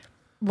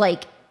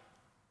like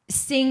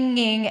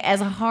singing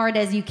as hard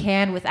as you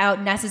can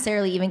without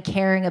necessarily even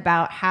caring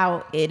about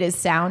how it is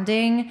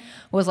sounding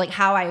was like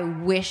how I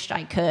wished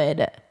I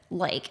could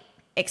like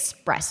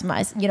express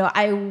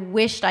I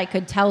wished I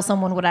could tell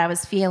someone what I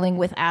was feeling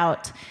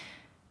without,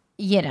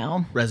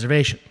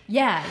 reservation.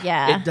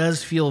 Yeah. It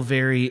does feel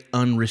very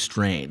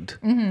unrestrained,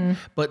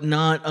 but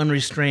not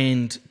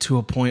unrestrained to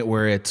a point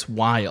where it's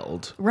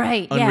wild.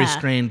 Right.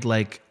 Unrestrained,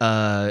 like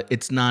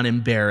it's not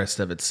embarrassed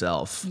of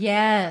itself.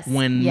 Yes.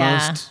 When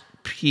most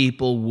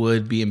people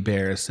would be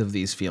embarrassed of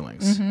these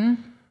feelings.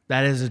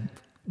 That is a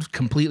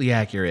completely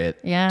accurate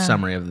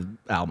summary of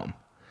the album.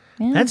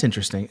 Yeah. That's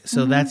interesting.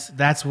 So that's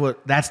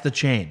the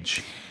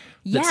change.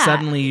 That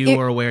suddenly you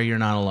are aware you're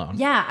not alone.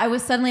 Yeah, I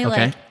was suddenly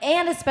like,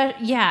 and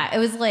especially, it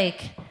was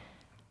like,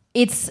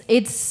 it's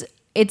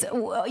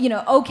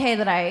okay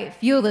that I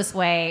feel this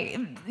way,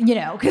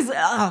 because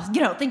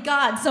thank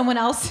God someone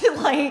else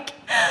like,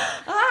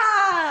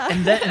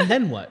 And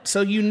then what?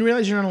 So you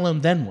realize you're not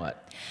alone. Then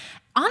what?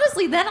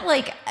 Honestly, then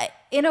like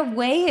in a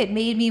way, it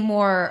made me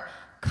more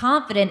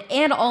confident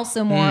and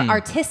also more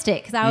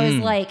artistic because I was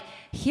like,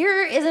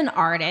 here is an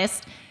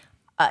artist.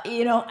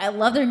 I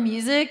love their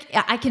music.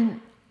 I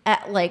can.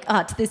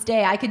 To this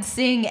day, I could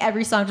sing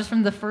every song just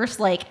from the first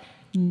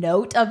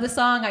note of the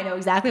song. I know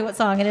exactly what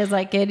song it is.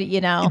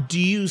 Do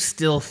you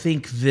still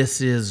think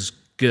this is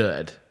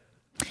good?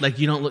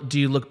 Do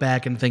you look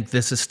back and think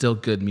this is still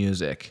good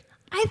music?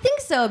 I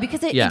think so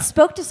because it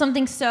spoke to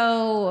something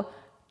so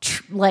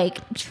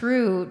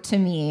true to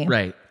me.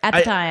 Right. At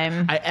the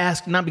time. I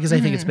ask not because I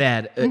think it's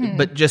bad,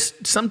 but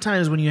just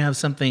sometimes when you have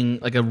something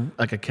like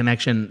a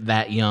connection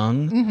that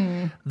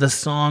young, the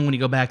song when you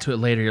go back to it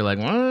later, you're like,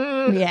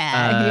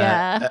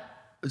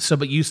 So,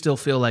 but you still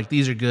feel like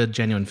these are good,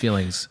 genuine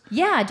feelings.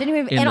 Yeah,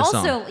 genuine, and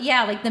also,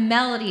 the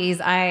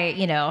melodies. I,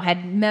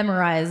 had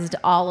memorized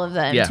all of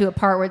them to a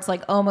part where it's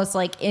almost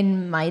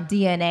in my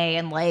DNA,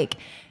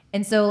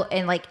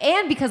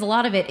 and because a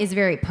lot of it is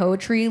very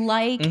poetry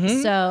like,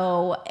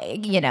 so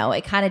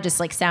it kind of just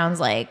sounds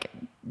like.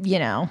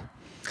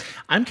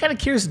 I'm kind of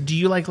curious. Do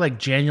you like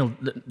Daniel?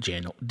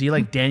 Do you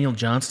like Daniel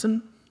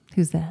Johnston?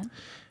 Who's that?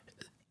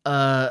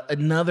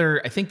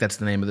 Another. I think that's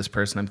the name of this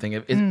person I'm thinking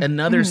of.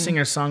 Another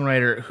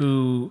singer-songwriter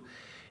who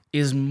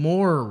is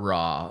more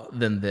raw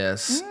than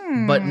this,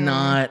 but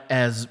not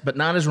as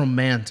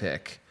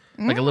romantic.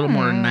 Like a little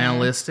more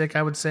nihilistic,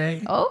 I would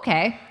say.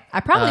 Okay, I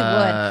probably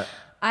would.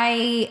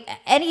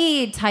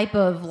 Any type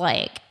of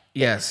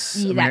yes,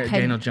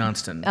 Daniel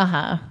Johnston.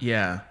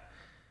 Yeah.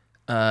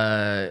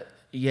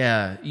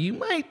 Yeah, you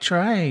might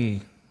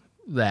try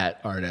that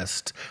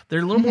artist.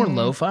 They're a little more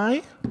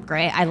lo-fi.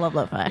 Great, I love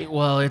lo-fi.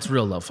 Well, it's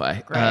real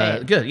lo-fi.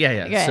 Great. Good,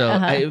 yeah. Great.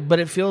 So, but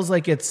it feels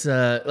like it's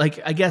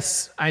I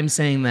guess I'm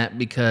saying that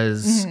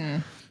because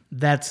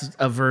that's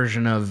a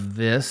version of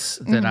this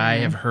that I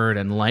have heard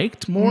and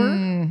liked more.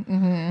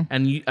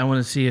 And I want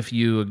to see if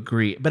you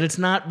agree. But it's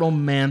not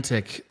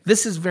romantic.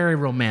 This is very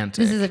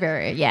romantic. This is a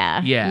very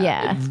yeah.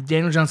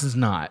 Daniel Johnston's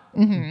not,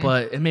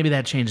 but and maybe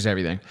that changes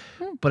everything.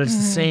 But it's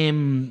the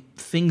same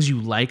things you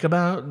like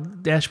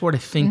about Dashboard. I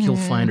think you'll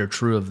find are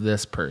true of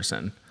this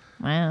person.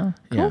 Wow.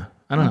 Cool. Yeah.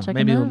 I don't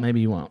know.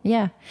 Maybe you won't.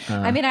 Yeah.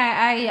 I mean,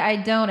 I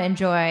don't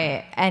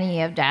enjoy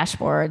any of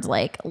Dashboard's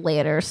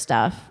later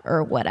stuff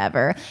or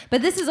whatever.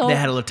 But this is all. They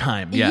had a little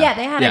time. Yeah. Yeah,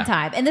 they had a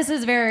time. And this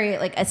is very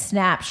a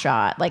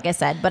snapshot, like I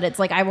said. But it's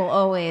I will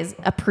always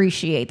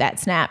appreciate that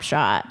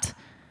snapshot.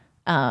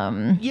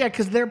 Yeah,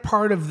 because they're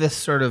part of this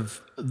sort of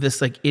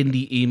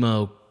indie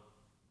emo.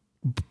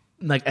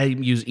 I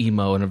use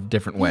emo in a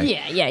different way.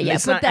 Yeah.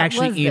 It's not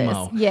actually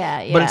emo.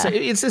 Yeah. But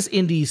it's this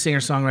indie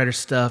singer-songwriter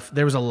stuff.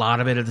 There was a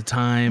lot of it at the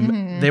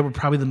time. They were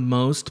probably the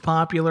most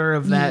popular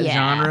of that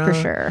genre. For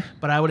sure.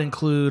 But I would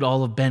include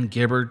all of Ben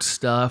Gibbert's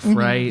stuff,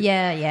 right?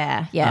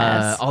 Yeah.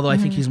 Yes. Although I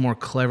think he's more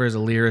clever as a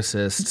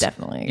lyricist.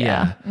 Definitely,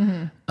 yeah.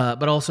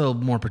 But also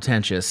more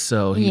pretentious.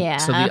 So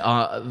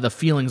the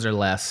feelings are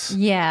less.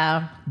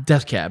 Yeah.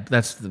 Death Cab.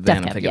 That's the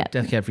band I'm thinking of.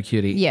 Death Cab for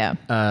Cutie. Yeah.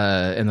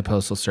 And the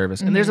Postal Service.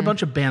 And there's a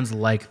bunch of bands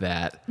like that.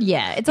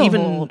 Yeah, it's a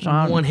whole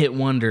genre. Even one-hit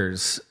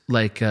wonders,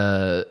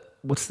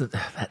 what's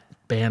that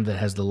band that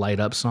has the Light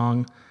Up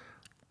song?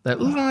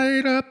 That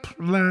Light Up.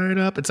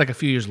 It's a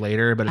few years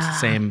later, but it's the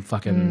same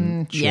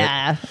fucking shit.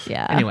 Yeah.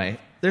 Anyway,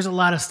 there's a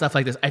lot of stuff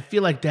like this. I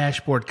feel like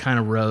Dashboard kind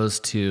of rose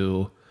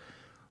to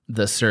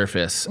the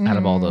surface out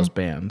of all those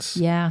bands.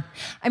 Yeah.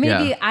 I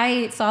mean,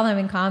 I saw them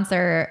in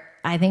concert,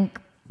 I think,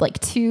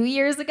 2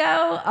 years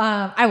ago.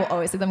 I will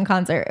always see them in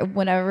concert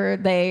whenever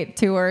they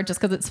tour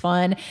just because it's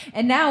fun.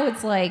 And now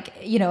it's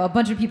a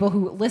bunch of people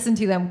who listened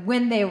to them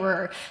when they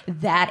were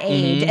that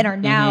age and are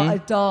now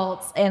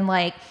adults and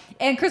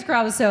Chris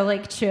Corral was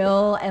so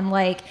chill and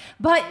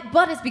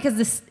but it's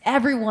because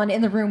everyone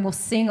in the room will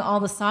sing all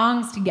the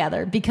songs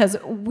together because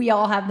we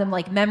all have them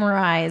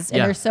memorized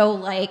and they're so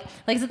like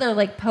I said,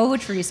 they're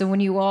poetry. So when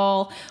you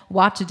all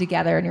watch it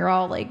together and you're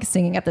all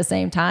singing at the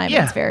same time,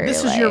 it's very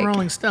this is your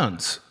Rolling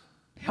Stones.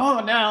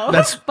 Oh no.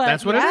 That's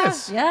But what yeah, it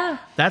is. Yeah.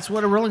 That's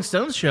what a Rolling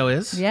Stones show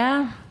is.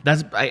 Yeah.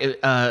 That's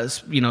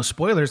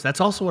spoilers.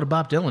 That's also what a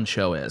Bob Dylan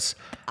show is.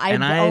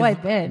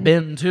 I've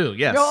been too.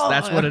 Yes, Oh,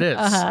 that's what it is.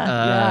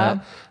 yeah.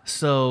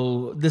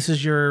 So this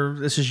is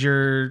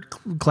your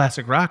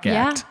classic rock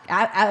act.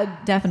 Yeah.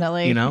 I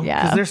definitely. You know,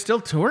 Yeah. because they're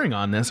still touring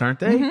on this, aren't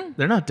they?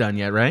 They're not done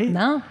yet, right?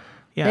 No.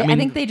 Yeah, I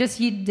think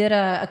he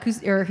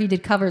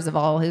did covers of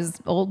all his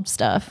old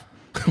stuff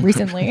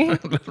recently.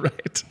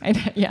 right.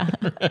 Yeah.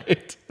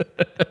 Right.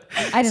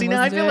 I didn't See,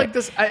 now I listen to feel it. like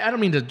this. I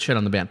don't mean to shit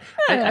on the band.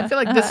 I feel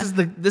like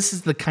this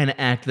is the kind of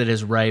act that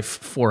is rife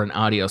for an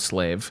audio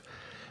slave.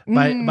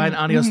 By an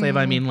audio slave,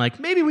 I mean like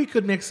maybe we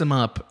could mix them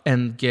up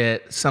and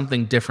get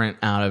something different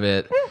out of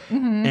it.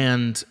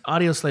 And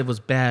audio slave was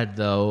bad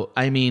though.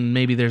 I mean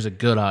maybe there's a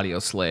good audio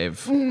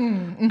slave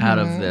out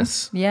of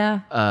this.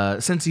 Yeah.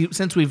 Since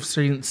we've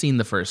seen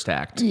the first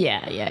act.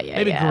 Yeah.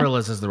 Maybe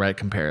Gorillaz is the right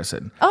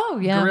comparison. Oh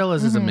yeah.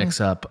 Gorillaz is a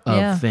mix-up of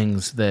Yeah.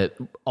 things that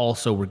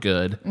also were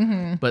good,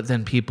 but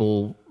then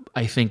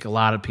I think a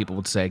lot of people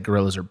would say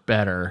Gorillaz are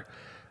better.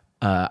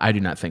 I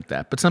do not think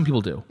that, but some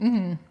people do.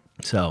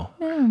 So,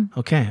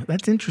 okay,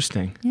 that's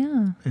interesting.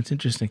 Yeah. It's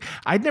interesting.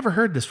 I'd never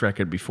heard this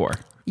record before.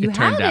 You it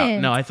turned out.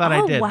 haven't? No, I thought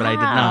I did, but I did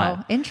wow.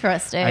 not.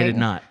 Interesting. I did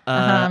not.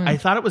 I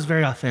thought it was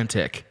very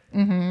authentic.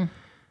 I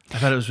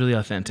thought it was really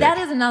authentic. That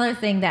is another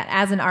thing that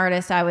as an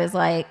artist, I was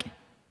like,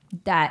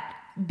 that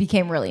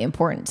became really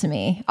important to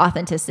me.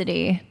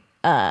 Authenticity.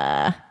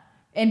 And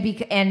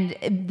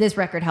this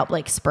record helped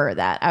like spur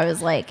that. I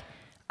was like,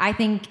 I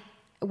think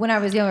when I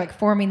was young, like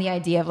forming the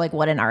idea of like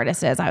what an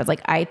artist is, I was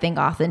like, I think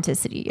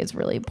authenticity is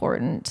really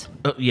important.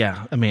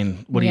 Yeah. I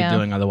mean, what are you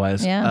doing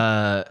otherwise?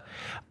 Yeah.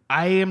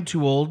 I am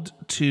too old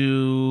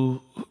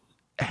to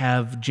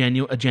have a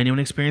genuine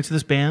experience of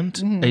this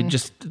band.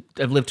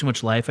 I've lived too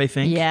much life, I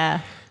think.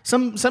 Yeah.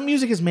 Some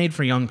music is made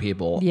for young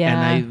people.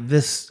 Yeah. And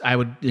I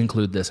would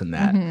include this in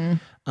that.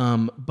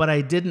 But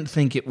I didn't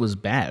think it was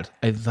bad.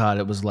 I thought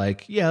it was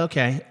like, yeah,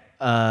 okay.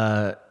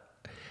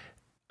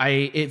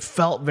 It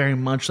felt very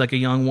much like a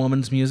young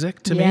woman's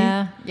music to me.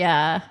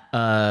 Yeah.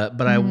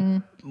 But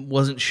I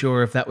wasn't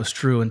sure if that was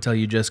true until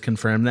you just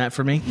confirmed that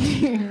for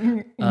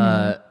me.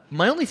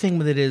 My only thing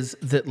with it is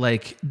that,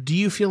 like, do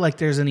you feel like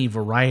there's any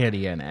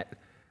variety in it?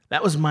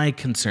 That was my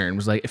concern.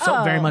 Was like it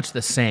felt very much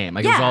the same.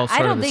 Like it was all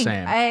sort of the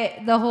same.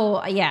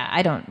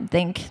 I don't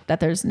think that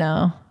there's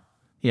no.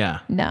 Yeah.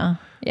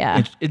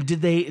 Yeah.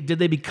 Did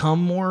they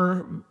become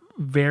more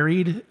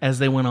varied as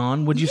they went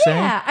on? Would you say?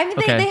 Yeah. I mean,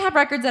 they have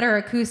records that are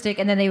acoustic,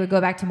 and then they would go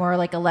back to more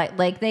like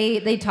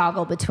they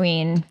toggle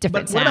between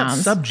different But what about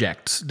sounds.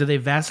 subjects? Do they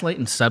vacillate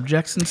in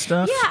subjects and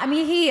stuff? Yeah. I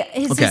mean,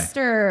 his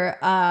sister.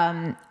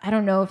 I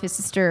don't know if his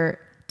sister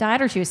died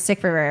or she was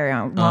sick for a very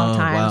long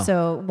time. Wow.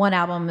 So one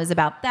album is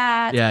about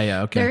that.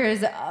 Yeah, okay. There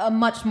is a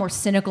much more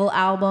cynical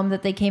album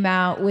that they came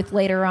out with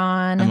later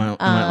on. I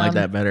might like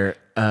that better.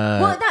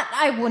 Well,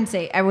 I wouldn't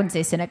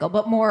say cynical,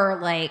 but more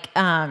like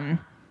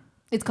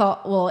it's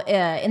called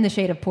In the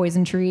Shade of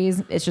Poison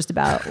Trees. It's just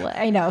about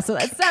I know, so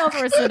that sounds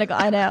more cynical.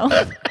 I know.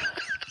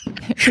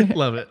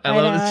 Love it. I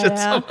love this shit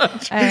so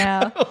much.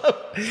 I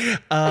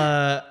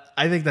know.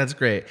 I think that's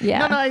great.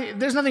 Yeah. No,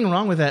 there's nothing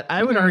wrong with that.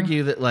 I would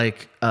argue that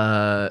like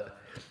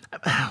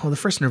the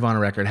first Nirvana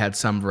record had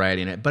some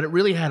variety in it, but it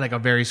really had like a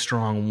very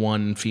strong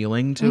one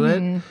feeling to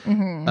it.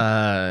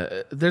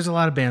 There's a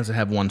lot of bands that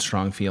have one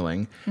strong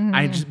feeling.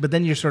 But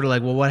then you're sort of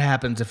like, well, what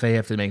happens if they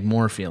have to make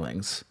more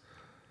feelings?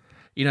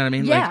 You know what I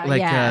mean?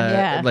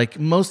 Yeah, like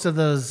most of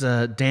those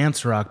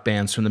dance rock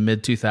bands from the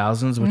mid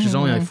 2000s, which is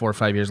only like 4 or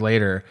 5 years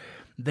later,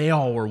 they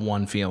all were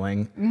one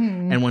feeling.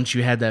 And once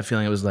you had that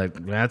feeling, it was like,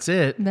 that's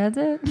it. That's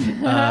it.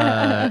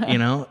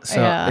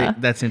 So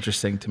that's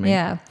interesting to me.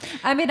 Yeah.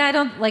 I mean, I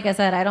don't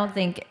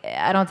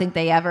think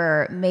they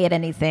ever made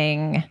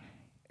anything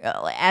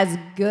as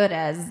good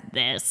as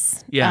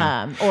this.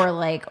 Yeah.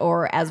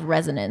 Or as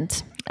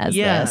resonant as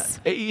this.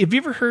 Have you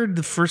ever heard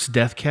the first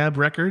Death Cab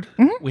record?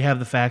 We Have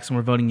the Facts and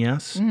We're Voting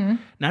Yes. Now,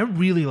 I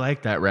really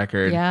like that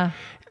record. Yeah.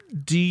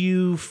 Do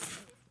you...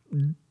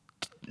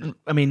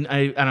 I mean,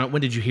 I don't know.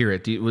 When did you hear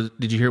it? Did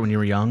you hear it when you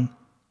were young?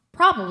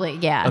 Probably,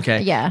 yeah.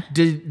 Okay. Yeah.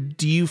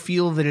 Do you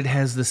feel that it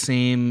has the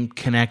same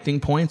connecting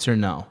points or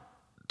no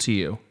to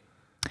you?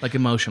 Like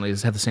emotionally,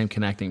 does it have the same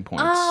connecting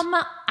points?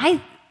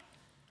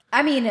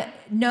 I mean,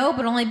 no,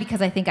 but only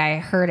because I think I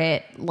heard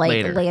it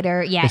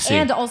later. Yeah.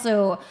 And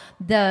also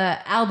the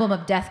album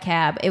of Death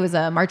Cab, it was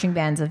a Marching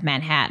Bands of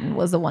Manhattan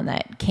was the one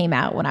that came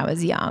out when I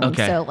was young.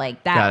 Okay. So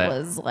that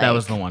was like... That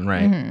was the one,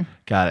 right?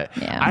 Got it.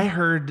 Yeah. I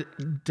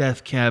heard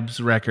Death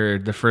Cab's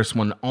record, the first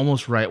one,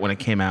 almost right when it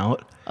came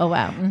out. Oh,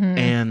 wow. Mm-hmm.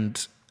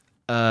 And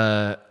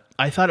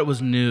I thought it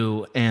was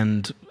new,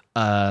 and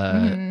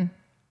I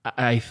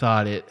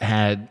thought it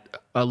had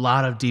a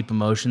lot of deep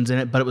emotions in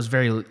it, but it was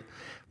very...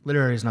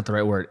 Literary is not the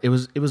right word. It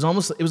was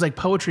like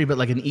poetry, but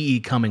like an E.E.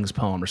 Cummings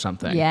poem or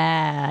something.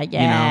 Yeah.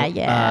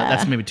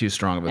 That's maybe too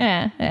strong of it.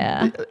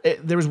 Yeah.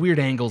 There was weird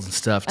angles and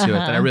stuff to it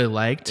that I really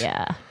liked.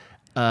 Yeah.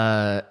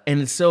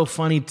 And it's so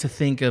funny to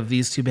think of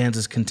these two bands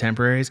as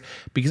contemporaries,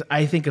 because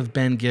I think of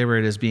Ben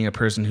Gibbard as being a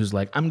person who's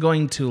like, I'm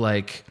going to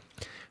like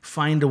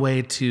find a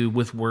way to,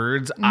 with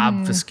words,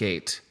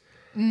 obfuscate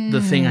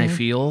the thing I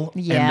feel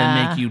and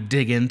then make you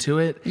dig into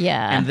it.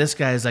 Yeah. And this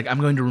guy is like, I'm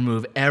going to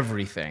remove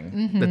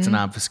everything that's an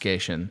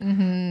obfuscation.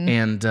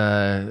 And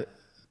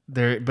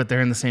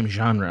they're in the same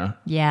genre.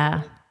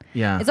 Yeah.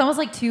 Yeah. It's almost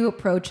like two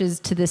approaches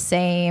to the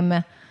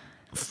same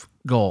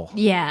goal.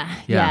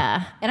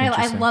 Yeah. And I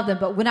Interesting. love them,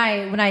 but when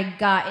I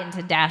got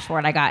into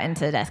Dashboard, I got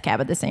into Death Cab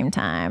at the same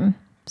time.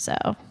 So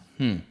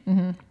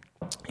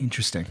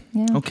Interesting.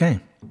 Yeah. Okay.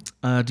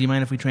 Do you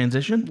mind if we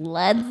transition?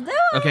 let's do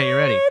it. Okay, you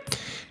ready?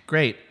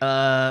 Great.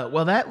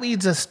 Well, that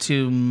leads us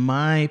to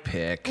my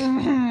pick.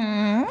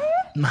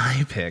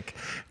 My pick,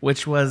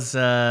 which was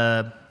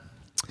it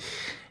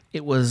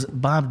was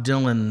Bob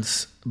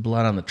Dylan's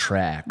 "Blood on the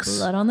Tracks."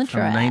 Blood on the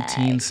from Tracks.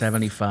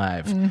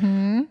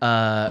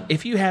 1975.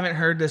 If you haven't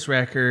heard this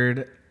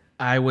record,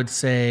 I would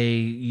say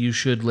you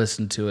should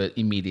listen to it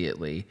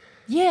immediately.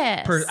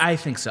 Yes. I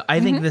think so. I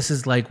think this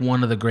is like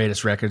one of the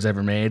greatest records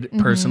ever made,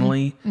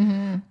 personally.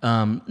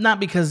 Not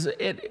because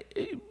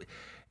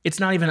it's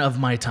not even of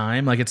my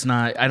time. Like it's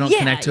not. I don't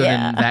connect to it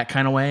in that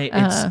kind of way.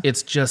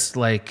 It's just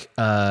like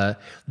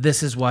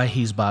this is why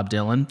he's Bob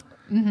Dylan.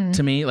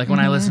 To me, like when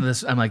I listen to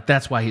this, I'm like,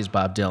 that's why he's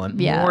Bob Dylan.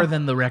 Yeah. More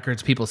than the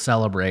records people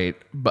celebrate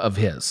of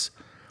his.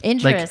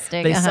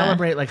 Interesting. Like they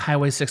celebrate like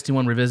Highway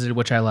 61 Revisited,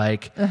 which I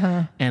like,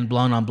 and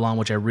Blonde on Blonde,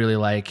 which I really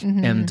like,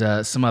 and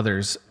some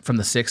others from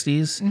the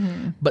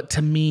 60s. But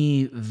to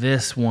me,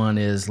 this one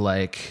is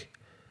like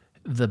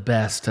the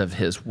best of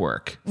his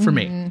work for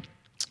me.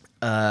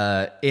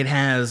 It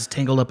has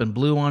Tangled Up in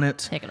Blue on it.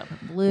 Tangled Up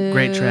in Blue.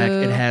 Great track.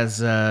 It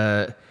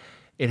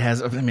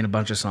has, I mean, a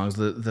bunch of songs.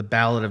 The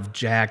Ballad of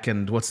Jack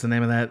and what's the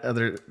name of that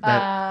other?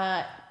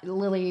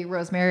 Lily,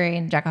 Rosemary,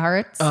 and Jack of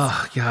Hearts.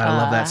 Oh God, I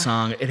love that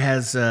song. It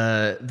has.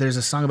 There's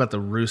a song about the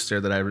rooster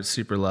that I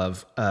super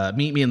love.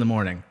 Meet Me in the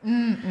Morning.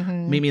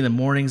 Meet Me in the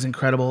Morning's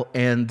incredible,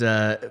 and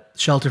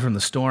Shelter from the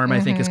Storm I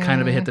think is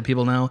kind of a hit that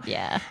people know.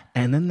 Yeah.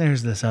 And then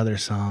there's this other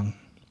song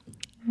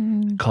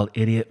called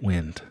Idiot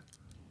Wind.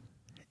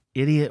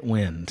 Idiot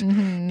Wind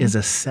is a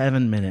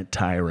 7-minute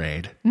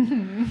tirade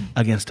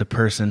against a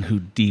person who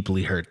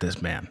deeply hurt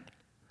this man.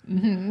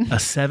 A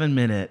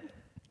 7-minute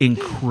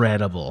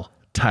incredible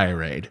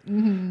tirade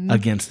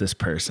against this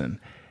person.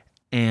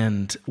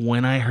 And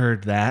when I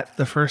heard that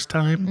the first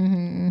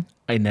time,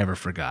 I never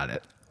forgot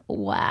it.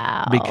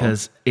 Wow.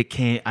 Because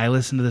I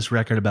listened to this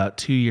record about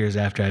 2 years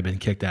after I'd been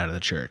kicked out of the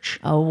church.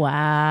 Oh,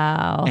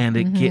 wow.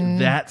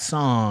 And that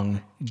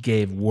song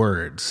gave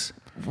words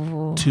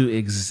to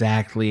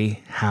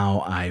exactly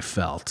how I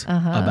felt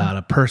about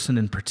a person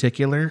in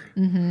particular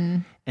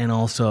and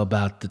also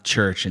about the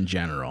church in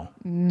general.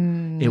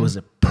 It was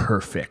a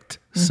perfect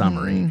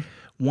summary.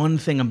 One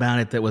thing about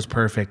it that was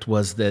perfect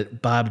was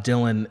that Bob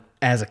Dylan,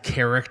 as a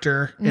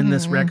character in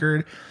this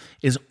record,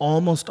 is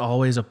almost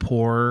always a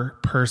poor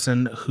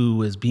person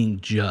who is being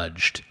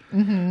judged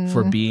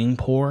for being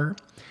poor.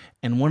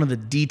 And one of the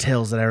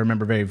details that I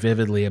remember very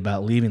vividly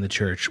about leaving the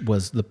church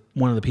was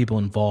one of the people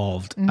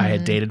involved I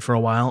had dated for a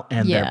while,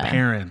 and their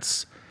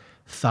parents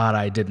thought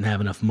I didn't have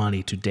enough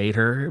money to date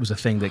her. It was a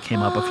thing that came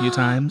up a few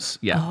times.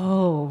 Yeah.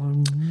 Oh,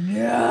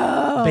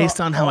 no.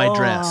 Based on how I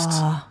dressed.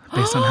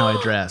 Based on how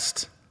I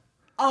dressed.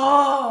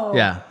 Oh.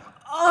 Yeah.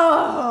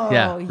 Oh.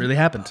 Yeah. Really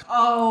happened.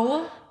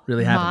 Oh.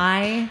 Really happened.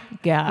 My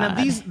God.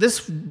 Now,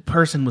 this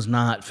person was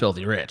not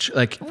filthy rich.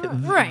 Like,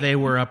 they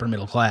were upper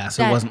middle class.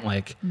 It wasn't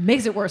like...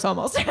 Makes it worse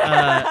almost.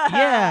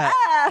 Yeah.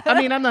 I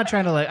mean, I'm not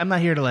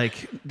here to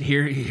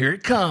here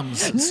it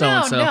comes.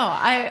 So-and-so. No.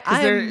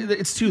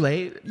 It's too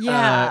late.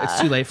 Yeah.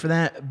 It's too late for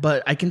that.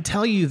 But I can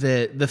tell you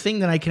that the thing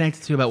that I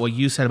connected to about what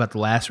you said about the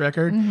last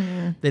record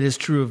that is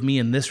true of me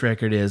in this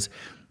record is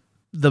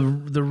the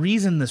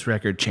reason this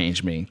record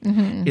changed me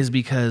is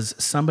because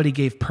somebody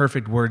gave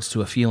perfect words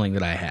to a feeling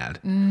that I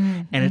had.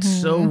 And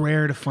it's so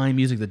rare to find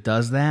music that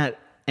does that.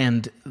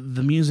 And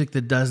the music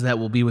that does that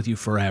will be with you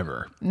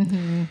forever.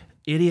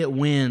 Idiot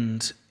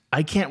Wind,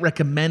 I can't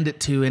recommend it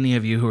to any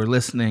of you who are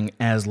listening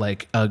as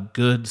like a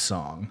good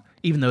song,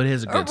 even though it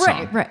is a good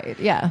song. Right.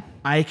 Yeah.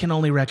 I can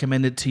only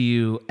recommend it to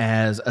you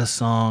as a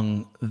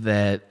song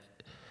that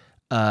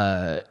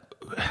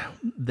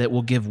that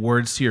will give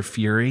words to your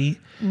fury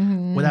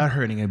without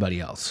hurting anybody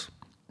else.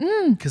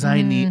 Because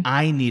I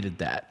needed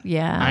that.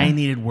 Yeah. I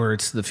needed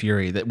words to the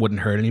fury that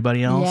wouldn't hurt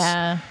anybody else.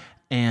 Yeah.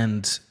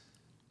 And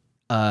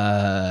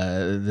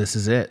this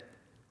is it.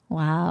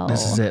 Wow.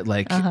 This is it.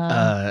 Like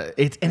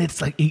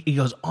it's like it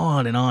goes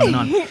on and on and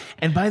on.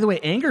 And by the way,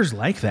 anger's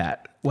like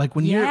that. Like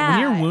when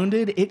you're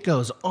wounded, it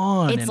goes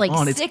on It's and like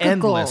on. It's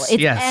cyclical. endless.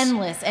 It's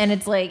endless, and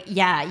it's like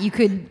you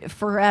could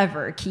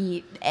forever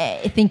keep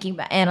thinking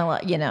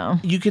about you know.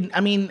 You can. I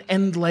mean,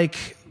 and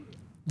like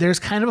there's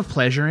kind of a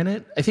pleasure in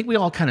it. I think we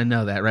all kind of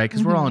know that, right?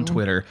 Because we're all on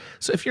Twitter.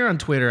 So if you're on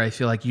Twitter, I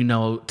feel like you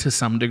know to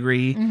some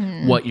degree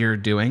what you're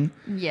doing.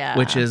 Yeah.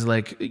 Which is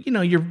like,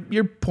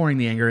 you're pouring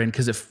the anger in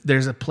because if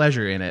there's a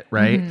pleasure in it,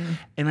 right?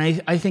 And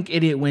I think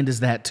Idiot Wind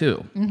is that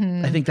too.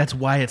 I think that's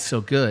why it's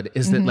so good,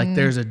 is that like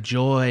there's a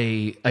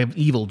joy, an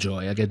evil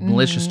joy, like a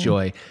malicious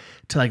joy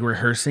to like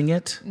rehearsing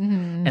it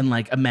and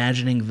like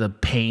imagining the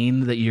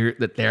pain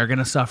that they're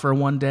gonna suffer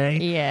one day.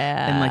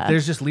 Yeah. And like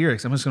there's just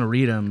lyrics. I'm just gonna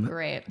read them.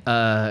 Great.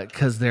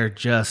 Because they're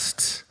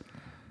just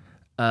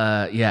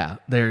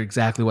they're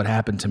exactly what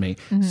happened to me.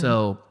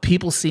 So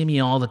people see me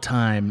all the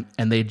time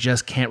and they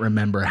just can't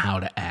remember how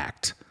to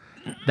act.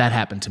 That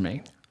happened to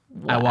me.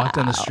 Wow. I walked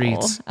down the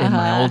streets in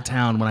my old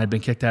town when I'd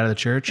been kicked out of the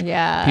church.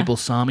 Yeah. People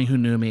saw me who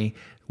knew me,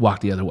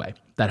 walked the other way.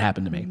 That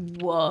happened to me.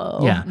 Whoa.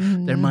 Yeah.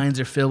 Their minds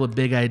are filled with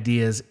big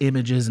ideas,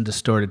 images, and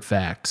distorted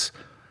facts.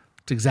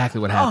 It's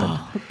exactly what happened.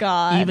 Oh,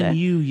 God. Even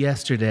you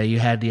yesterday, you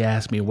had to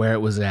ask me where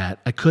it was at.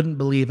 I couldn't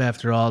believe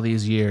after all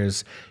these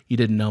years you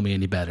didn't know me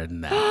any better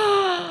than that.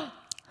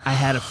 I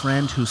had a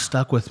friend who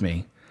stuck with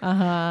me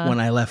when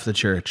I left the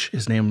church.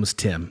 His name was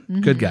Tim.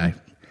 Good guy.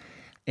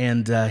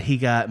 And he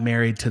got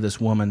married to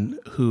this woman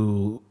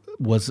who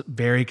was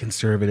very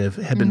conservative,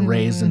 had been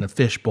raised in a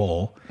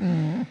fishbowl.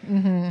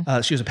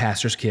 She was a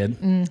pastor's kid.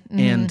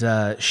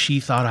 And she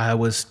thought I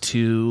was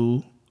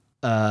too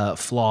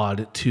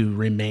flawed to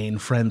remain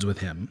friends with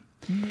him.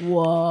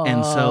 Whoa.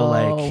 And so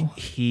like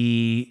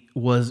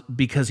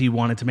because he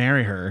wanted to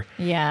marry her,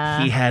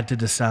 he had to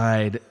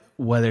decide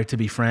whether to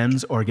be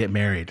friends or get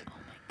married. Oh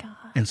my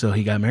God. And so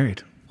he got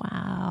married.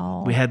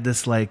 Wow. We had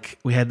this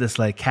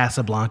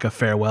Casablanca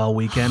farewell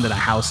weekend at a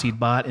house he'd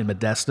bought in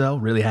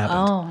Modesto. Really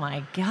happened. Oh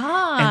my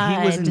God.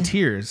 And he was in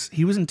tears.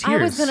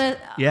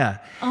 Yeah.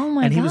 Oh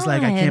my God. And he was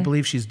like, I can't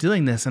believe she's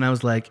doing this. And I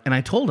was like, and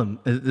I told him,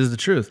 this is the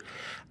truth.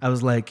 I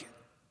was like,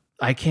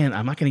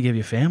 I'm not going to give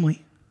you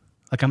family.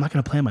 Like, I'm not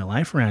going to plan my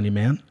life around you,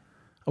 man.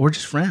 We're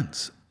just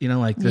friends.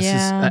 Like this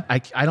is,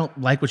 I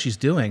don't like what she's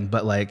doing,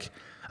 but like,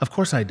 of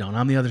course I don't.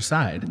 I'm the other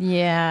side.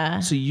 Yeah.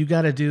 So you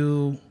got to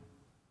do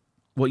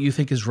what you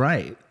think is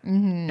right.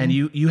 And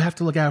you have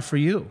to look out for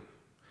you.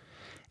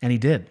 And he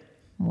did.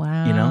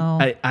 Wow.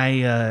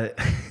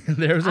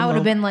 There was I would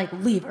have been like,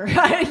 leave her.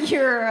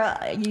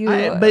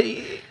 But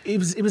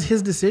it was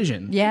his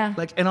decision. Yeah.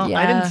 Like, and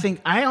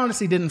I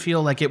honestly didn't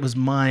feel like it was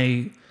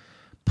my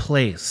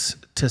place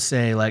to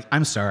say like,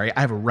 I'm sorry,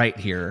 I have a right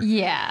here.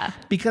 Yeah.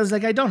 Because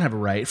like I don't have a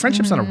right.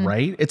 Friendship's not a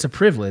right. It's a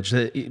privilege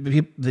that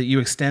you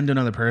extend to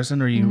another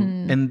person, or you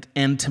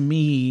and to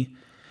me,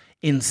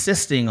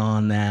 insisting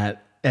on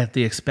that at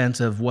the expense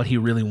of what he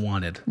really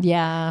wanted.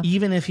 Yeah.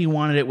 Even if he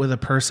wanted it with a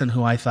person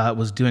who I thought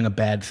was doing a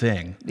bad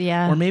thing.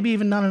 Yeah. Or maybe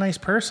even not a nice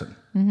person.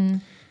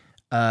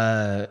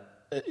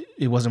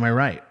 It wasn't my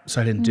right,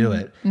 so I didn't do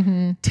it.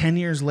 10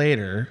 years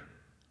later,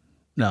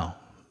 no,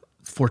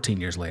 14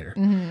 years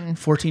later.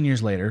 14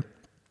 years later,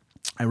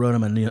 I wrote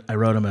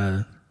him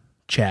a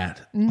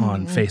chat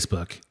on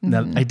Facebook.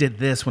 Now, I did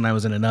this when I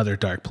was in another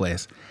dark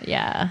place.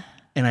 Yeah.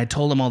 And I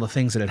told him all the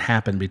things that had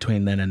happened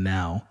between then and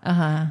now.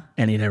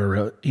 And he never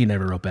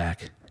wrote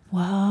back.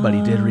 Whoa. But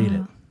he did read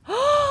it.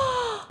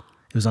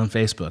 It was on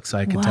Facebook, so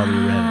I could tell he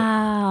read it.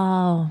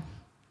 Wow.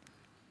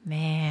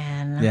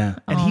 Man. Yeah.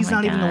 And he's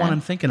not even the one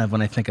I'm thinking of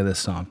when I think of this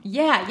song.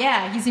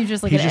 Yeah. He seems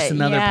just like he's just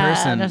another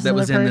person that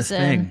was in this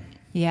thing.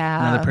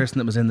 Yeah. Another person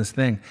that was in this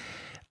thing.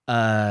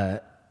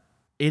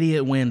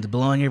 Idiot wind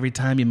blowing every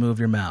time you move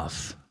your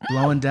mouth.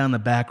 Blowing down the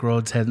back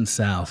roads heading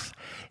south.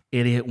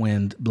 Idiot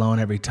wind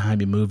blowing every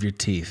time you move your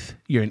teeth.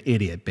 You're an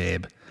idiot,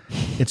 babe.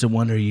 It's a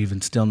wonder you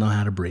even still know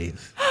how to breathe.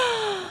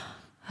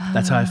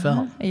 That's how I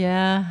felt.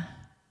 Yeah.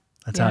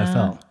 That's how I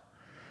felt.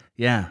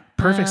 Yeah.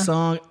 Perfect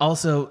song.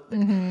 Also,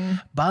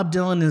 Bob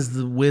Dylan is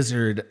the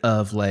wizard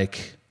of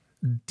like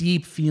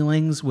deep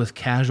feelings with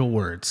casual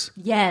words.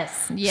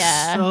 Yes.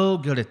 Yeah. So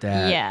good at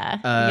that.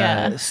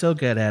 Yeah. So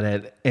good at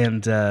it.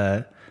 And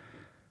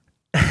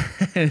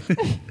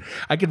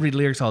I could read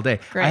lyrics all day.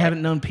 Great. I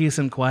haven't known peace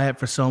and quiet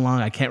for so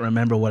long, I can't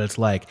remember what it's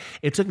like.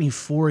 It took me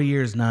 4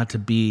 years not to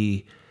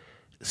be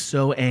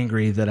so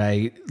angry that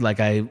I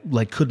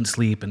couldn't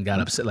sleep and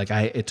got upset.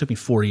 It took me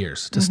 4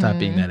 years to stop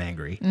being that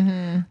angry.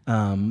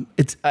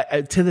 It's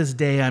to this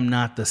day I'm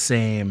not the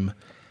same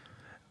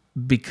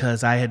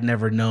because I had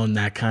never known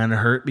that kind of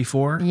hurt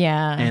before.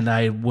 Yeah. And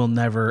I will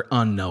never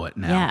unknow it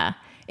now. Yeah.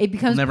 It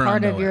becomes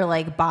part of your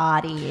like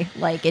body.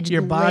 Like it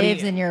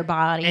lives in your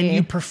body. And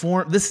you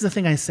perform. This is the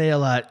thing I say a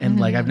lot. And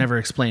like, I've never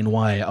explained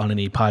why on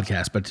any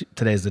podcast, but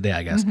today's the day,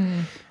 I guess.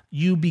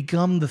 You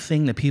become the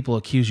thing that people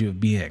accuse you of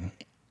being.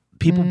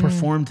 People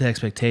perform to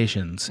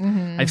expectations.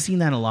 I've seen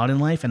that a lot in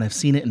life, and I've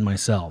seen it in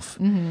myself.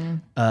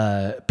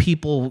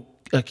 People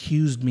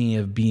accused me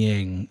of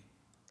being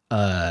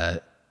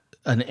an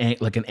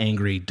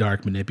angry,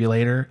 dark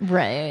manipulator.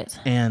 Right.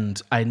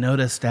 And I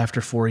noticed after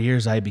 4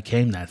 years, I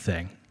became that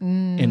thing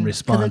in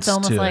response to it. Because it's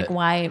almost like,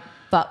 why?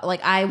 But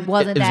like, I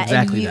wasn't that,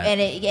 exactly and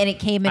it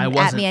came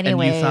at me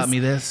anyways. And you thought me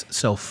this,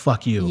 so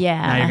fuck you.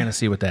 Yeah. Now you're going to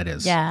see what that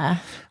is. Yeah.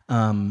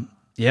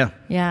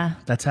 Yeah.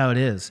 That's how it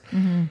is.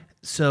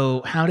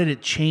 So how did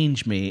it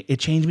change me? It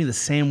changed me the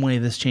same way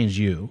this changed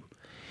you,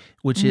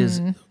 which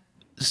is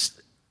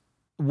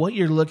what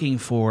you're looking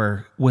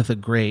for with a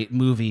great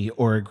movie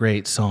or a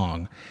great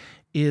song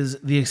is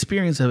the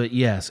experience of it,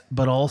 yes,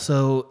 but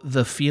also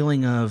the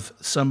feeling of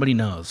somebody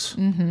knows.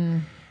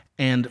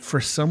 And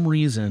for some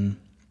reason,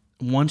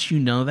 once you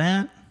know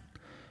that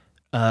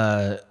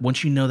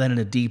in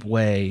a deep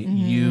way,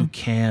 you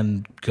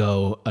can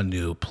go a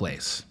new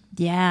place.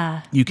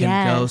 Yeah. You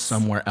can go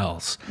somewhere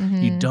else.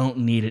 You don't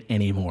need it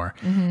anymore.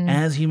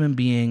 As human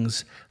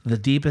beings, the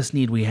deepest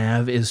need we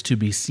have is to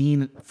be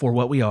seen for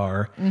what we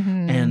are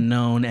and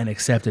known and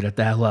accepted at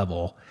that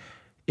level.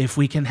 If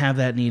we can have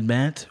that need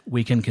met,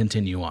 we can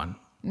continue on.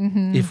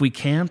 If we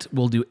can't,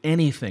 we'll do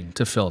anything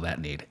to fill that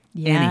need.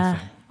 Yeah.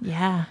 Anything.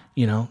 Yeah.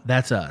 You know,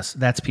 that's us.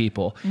 That's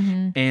people.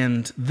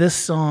 And this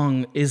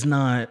song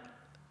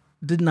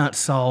did not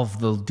solve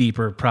the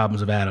deeper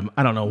problems of Adam.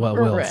 I don't know what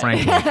will,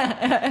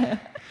 frankly.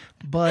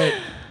 But,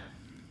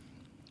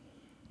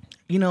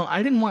 you know,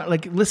 I didn't want,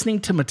 like, listening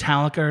to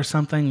Metallica or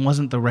something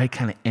wasn't the right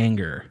kind of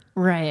anger.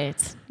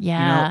 Right. Yeah.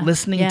 You know,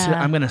 listening to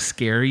I'm going to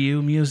scare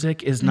you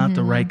music is not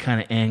the right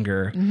kind of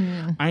anger.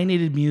 I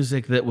needed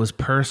music that was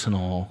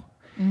personal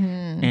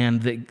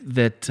and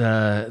that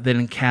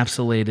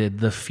encapsulated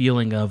the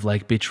feeling of,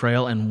 like,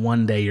 betrayal and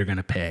one day you're going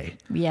to pay.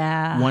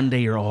 Yeah. One day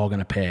you're all going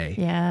to pay.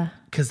 Yeah.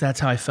 Because that's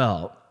how I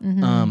felt.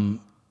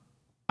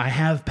 I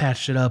have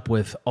patched it up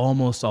with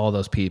almost all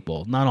those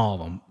people. Not all of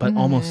them, but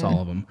almost all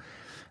of them.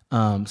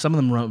 Some of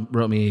them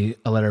wrote me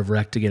a letter of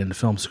rec to get into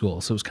film school,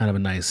 so it was kind of a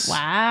nice...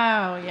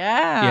 Wow,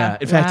 yeah. Yeah.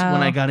 In fact,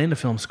 when I got into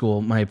film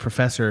school, my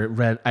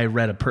professor I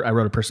wrote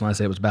a personal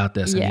essay that was about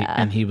this,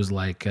 and he was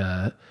like,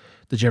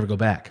 did you ever go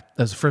back?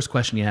 That was the first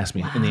question he asked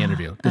me in the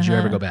interview. Did you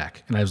ever go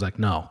back? And I was like,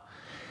 no.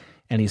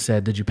 And he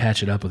said, did you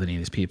patch it up with any of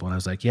these people? And I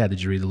was like, yeah.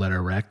 Did you read the letter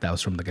of rec? That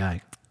was from the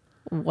guy.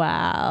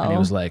 Wow. And he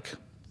was like,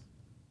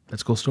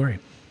 that's a cool story.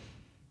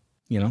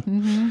 You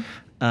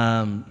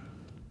know?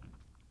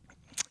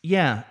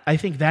 Yeah, I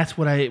think that's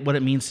what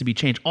it means to be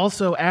changed.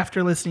 Also,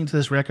 after listening to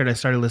this record, I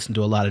started listening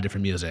to a lot of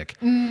different music.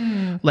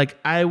 Like,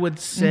 I would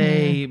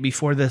say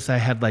before this, I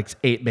had like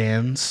 8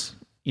 bands,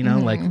 you know,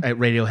 like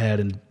Radiohead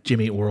and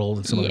Jimmy Eat World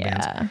and some other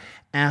bands.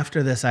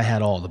 After this, I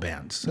had all the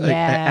bands. Yeah.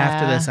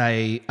 After this,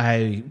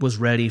 I was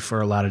ready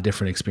for a lot of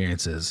different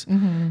experiences.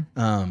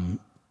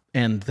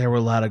 And there were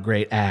a lot of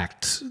great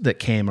acts that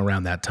came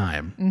around that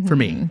time for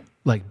me.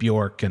 Like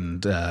Bjork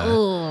and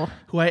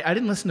who I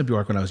didn't listen to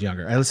Bjork when I was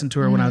younger. I listened to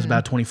her when I was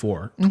about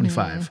 24,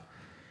 25.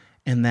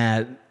 And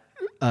that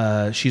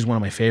she's one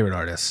of my favorite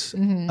artists.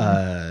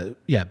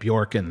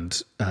 Bjork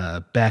and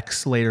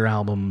Beck's later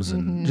albums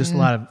and just a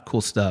lot of cool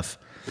stuff.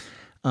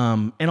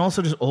 And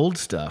also just old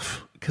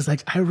stuff. Because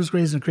like I was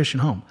raised in a Christian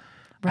home.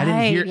 I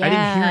didn't hear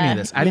any of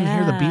this. I didn't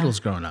hear the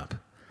Beatles growing up.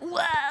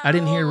 Wow. I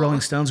didn't hear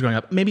Rolling Stones growing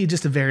up. Maybe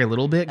just a very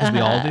little bit because we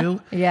all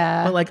do.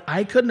 Yeah. But like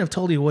I couldn't have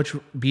told you which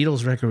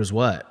Beatles record was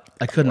what.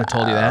 I couldn't have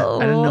told you that. I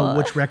didn't know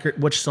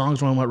which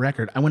songs were on what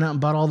record. I went out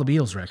and bought all the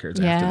Beatles records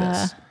after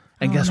this.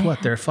 And guess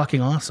what? They're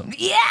fucking awesome.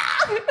 Yeah.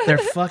 They're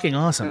fucking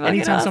awesome.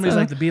 Anytime somebody's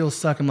like, the Beatles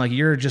suck, I'm like,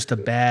 you're just a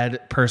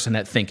bad person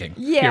at thinking.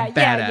 Yeah, you're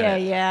bad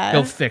at it.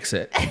 Go fix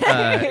it.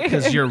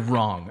 Because you're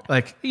wrong.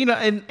 Like, you know,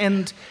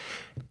 and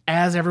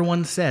as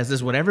everyone says, this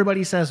is what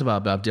everybody says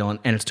about Bob Dylan,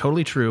 and it's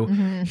totally true.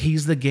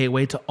 He's the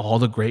gateway to all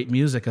the great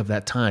music of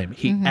that time.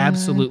 He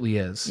absolutely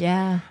is.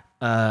 Yeah.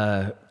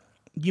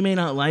 You may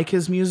not like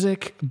his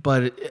music,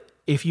 but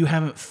if you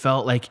haven't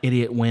felt like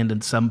Idiot Wind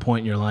at some point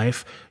in your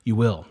life, you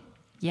will.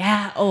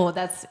 Yeah. Oh,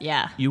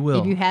 you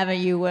will. If you haven't,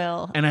 you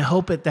will. And I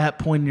hope at that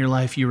point in your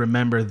life you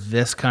remember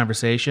this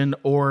conversation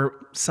or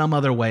some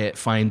other way it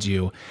finds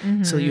you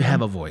so that you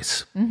have a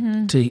voice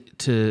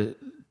to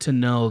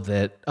know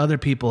that other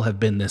people have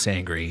been this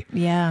angry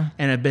and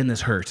have been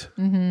this hurt.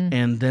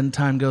 And then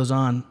time goes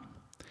on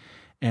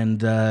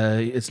and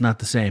it's not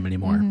the same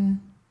anymore.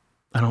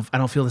 I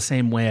don't feel the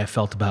same way I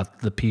felt about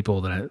the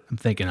people that I'm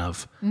thinking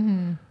of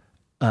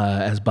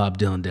as Bob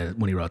Dylan did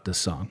when he wrote this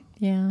song.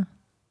 Yeah.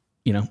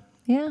 You know?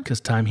 Yeah. Because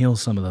time heals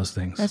some of those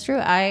things. That's true.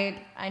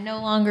 I no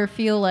longer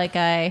feel like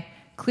I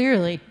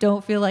clearly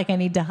don't feel like I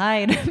need to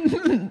hide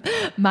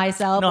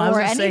myself or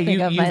anything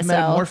of myself.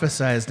 You've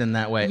metamorphosized in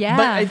that way. Yeah.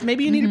 But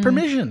maybe you needed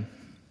permission.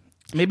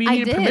 Maybe you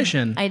needed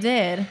permission. I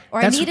did.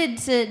 Or I needed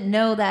to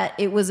know that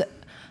it was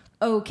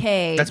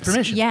okay. That's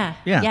permission. Yeah.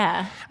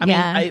 I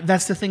mean,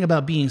 that's the thing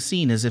about being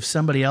seen is if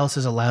somebody else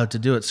is allowed to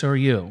do it, so are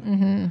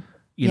you.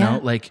 You know,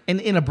 like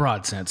in a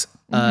broad sense,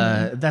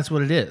 that's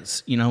what it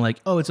is. You know,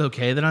 like, oh, it's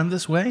okay that I'm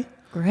this way.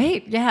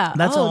 Great. Yeah.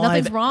 That's all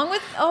nothing's wrong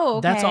with. Oh,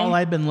 okay. That's all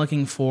I've been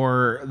looking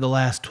for the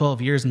last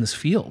 12 years in this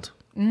field.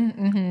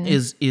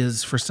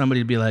 Is for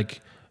somebody to be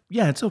like,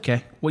 yeah, it's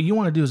okay. What you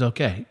want to do is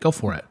okay. Go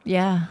for it.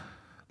 Yeah.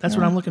 That's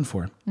what I'm looking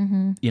for.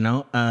 You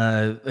know,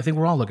 I think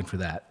we're all looking for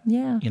that.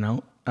 Yeah. You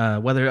know,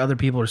 whether other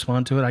people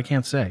respond to it, I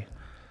can't say.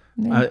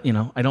 You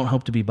know, I don't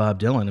hope to be Bob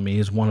Dylan. I mean,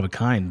 he's one of a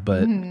kind,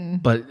 but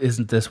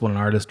isn't this what an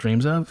artist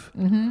dreams of?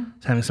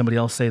 Having somebody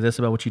else say this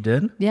about what you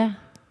did? Yeah.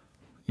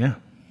 Yeah,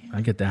 I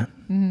get that.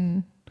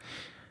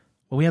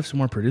 Well, we have some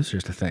more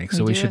producers to thank,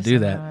 so we should do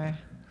that.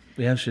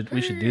 We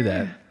should do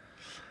that.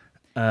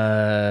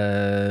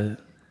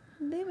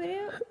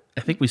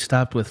 I think we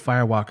stopped with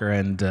Firewalker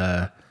and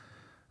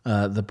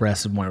the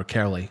breasts of Moira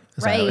Kelly.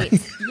 Right.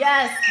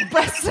 Yes, the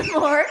breasts of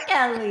Moira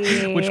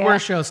Kelly. Which were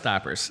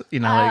showstoppers. You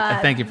know,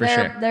 thank you for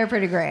sharing. They're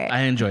pretty great.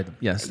 I enjoyed them.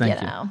 Yes,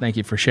 thank you. know. Thank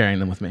you for sharing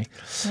them with me.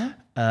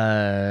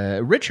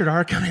 Richard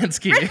R.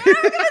 Kaminsky.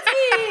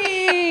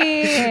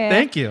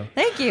 Thank you.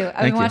 Thank you.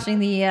 I've been watching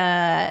the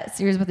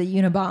series with the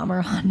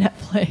Unabomber on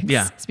Netflix.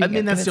 Yeah. I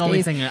mean, that's the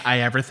only thing I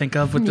ever think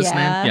of with this name.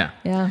 Yeah.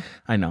 Yeah.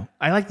 I know.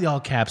 I like the all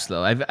caps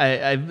though.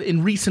 I've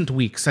in recent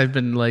weeks I've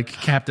been like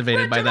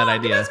captivated by that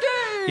idea.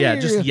 Yeah,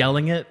 just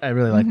yelling it. I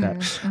really like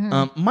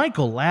that.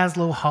 Michael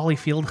Laszlo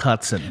Holyfield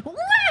Hudson.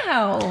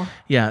 Wow.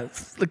 Yeah,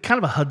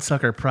 kind of a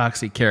Hudsucker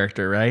proxy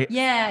character, right?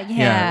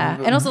 Yeah.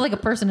 And also like a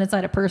person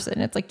inside a person.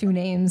 It's like two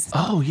names.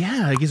 Oh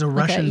yeah, like he's a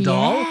Russian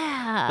doll.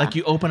 Yeah. Like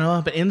you open him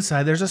up, and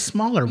inside there's a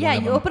smaller one. Yeah,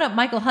 of you them. open up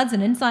Michael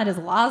Hudson. Inside is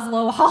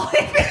Laszlo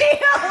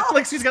Holyfield.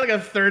 Like she's got like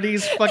a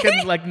 30s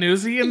fucking like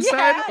newsie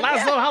inside.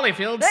 Laszlo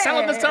Holyfield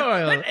selling the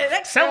toys,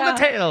 selling the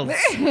tails.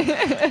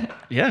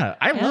 Yeah,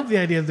 I love the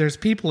idea of there's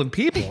people and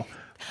people.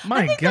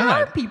 My God, there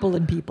are people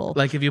and people.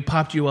 Like if you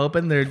popped you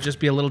open, there'd just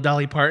be a little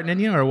Dolly Parton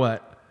in you, or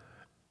what?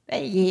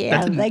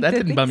 Yeah, that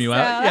didn't bum you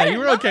out. Yeah, you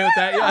were okay with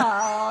that.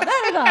 Yeah,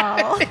 not at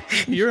all.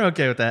 You were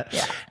okay with that.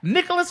 Yeah.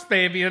 Nicholas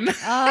Fabian.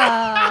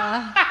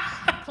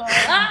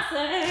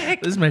 Classic.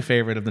 This is my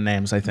favorite of the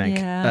names, I think.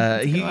 Yeah,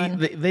 that's a good one.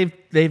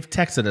 They've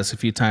texted us a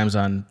few times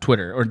on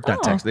Twitter, or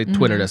not text. They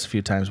twittered us a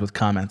few times with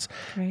comments.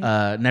 Great.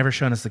 Never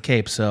shown us the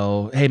cape,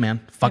 so hey man,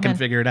 fucking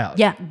figure it out.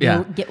 Yeah,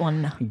 go get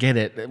one. Get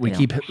it.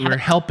 We're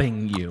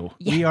helping you.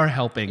 Yeah. We are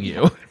helping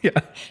you. Yeah.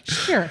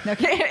 Sure.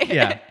 Okay.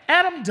 Yeah.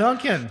 Adam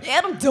Duncan.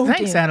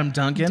 Thanks, Adam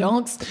Duncan.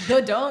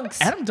 The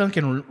dunks. Adam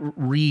Duncan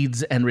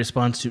reads and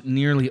responds to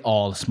nearly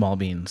all Small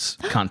Beans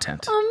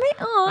content.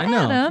 I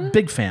know. Adam.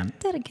 Big fan.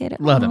 Dedicated.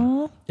 Love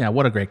him. Yeah,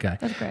 what a great guy.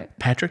 That's great.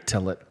 Patrick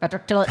Tillett.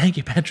 Tillett. Thank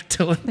you, Patrick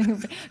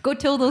Tillett. Go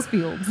till those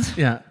fields.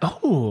 Yeah.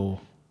 Oh.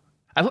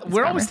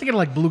 We're always thinking of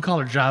like blue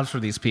collar jobs for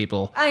these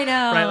people. I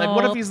know. Right? Like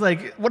what if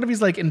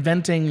he's like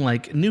inventing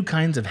like new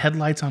kinds of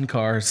headlights on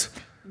cars?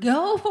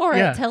 Go for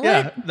it, Tillett.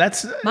 Yeah,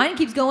 that's mine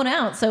keeps going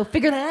out, so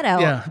figure that out.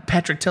 Yeah,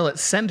 Patrick Tillett,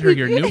 send her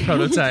your new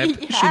prototype.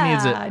 She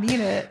needs it. I need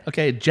it.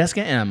 Okay,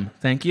 Jessica M.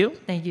 Thank you.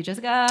 Thank you,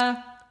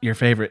 Jessica. Your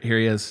favorite. Here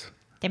he is.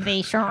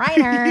 Timothy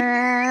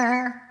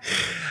Schreiner.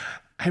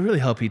 I really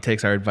hope he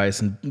takes our advice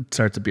and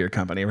starts a beer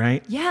company,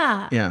 right?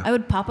 Yeah. Yeah. I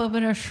would pop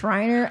open a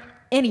Schreiner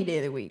any day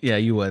of the week. Yeah,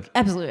 you would.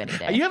 Absolutely any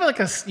day. You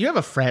have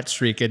a frat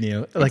streak in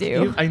you. Like I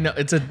do. I know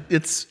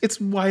it's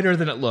wider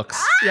than it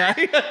looks. Yeah.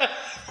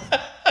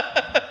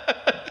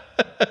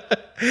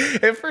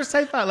 At first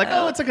I thought like,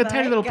 it's like a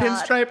tiny little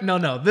pinstripe.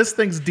 No, this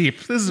thing's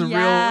deep. This is real. We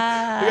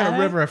got a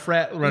river of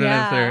frat running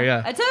in there.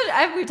 Yeah. I told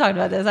you, we've talked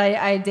about this.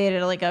 I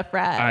dated like a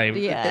frat.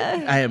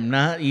 I am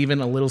not even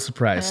a little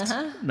surprised.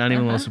 Not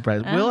even a little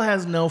surprised. Will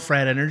has no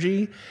frat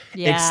energy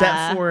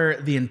except for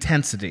the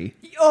intensity.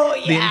 Oh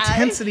yeah. The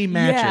intensity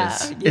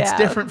matches. Yeah. It's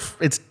different.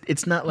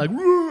 It's not like,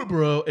 woo,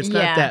 bro. It's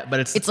not that, but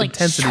it's like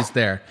intensity's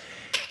there.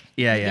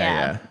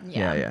 Yeah.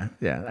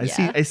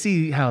 I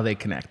see how they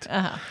connect.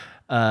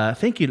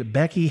 Thank you to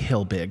Becky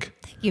Hilbig.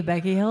 Thank you,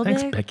 Becky Hilbig.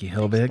 Thanks, Becky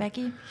Hilbig. Thanks,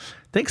 Becky.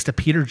 Thanks to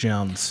Peter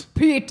Jones.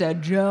 Peter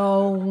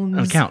Jones.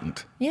 An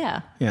accountant.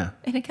 Yeah. Yeah.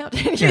 An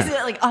accountant.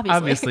 Yeah. Like,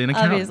 obviously. An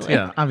accountant.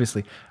 Yeah,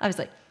 obviously.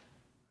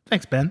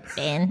 Thanks, Ben.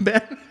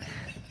 Ben.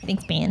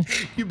 Thanks, Ben.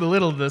 You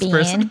belittled this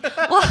person.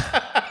 Well,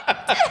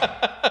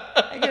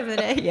 I guess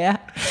it, yeah.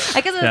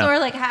 I guess it's more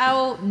like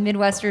how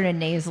Midwestern and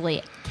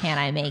nasally can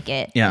I make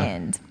it? Yeah.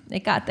 And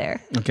it got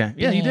there. Okay.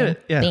 Yeah, you did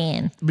it. Yeah.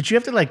 Ben. But you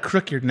have to like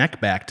crook your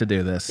neck back to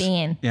do this.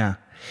 Ben. Yeah.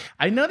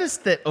 I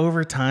noticed that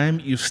over time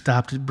you've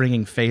stopped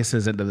bringing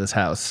faces into this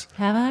house.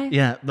 Have I?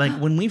 Yeah. Like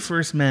when we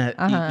first met,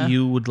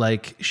 you would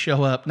like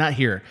show up, not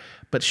here,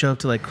 but show up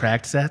to like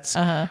cracked sets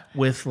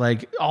with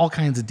like all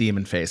kinds of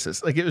demon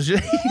faces. Like it was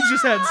just, you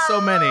just had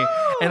so many.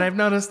 And I've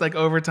noticed like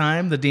over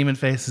time, the demon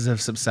faces have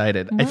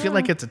subsided. I feel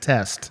like it's a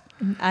test.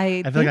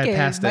 I feel like I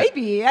passed it.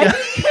 Maybe. Yeah.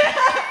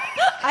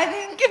 I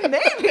think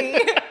maybe.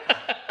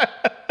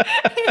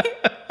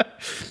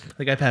 I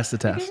think I passed the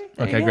test.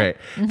 Okay, great.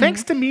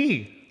 Thanks to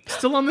me.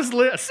 Still on this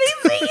list.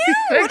 Thanks to you.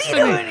 What are you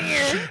doing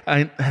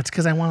here? That's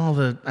because I want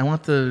you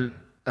want to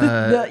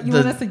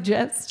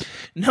suggest?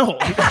 No.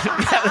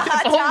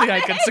 If only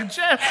I could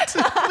suggest.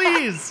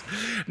 Please.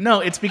 No,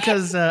 it's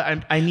because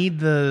I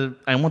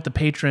want the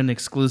patron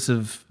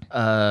exclusive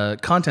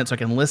content so I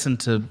can listen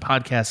to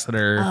podcasts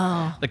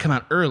that come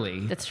out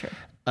early. That's true.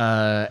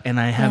 And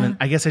I haven't.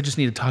 I guess I just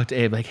need to talk to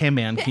Abe. Like, hey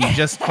man, can you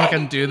just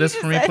fucking do this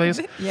for me,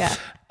 please? Yeah.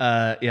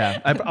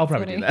 I'll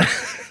probably do that.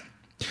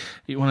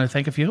 You want to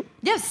thank a few?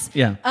 Yes.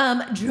 Yeah.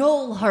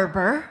 Joel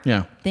Harper.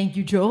 Yeah. Thank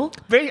you, Joel.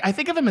 I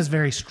think of him as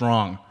very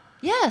strong.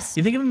 Yes.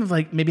 You think of him as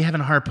like maybe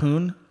having a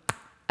harpoon?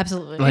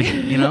 Absolutely. Like,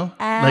 you know,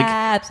 like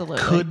Absolutely.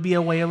 could be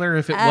a whaler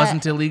if it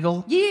wasn't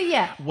illegal.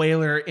 Yeah.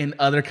 Whaler in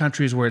other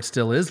countries where it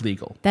still is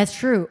legal. That's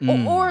true.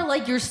 Or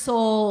like your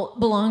soul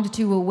belonged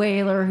to a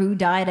whaler who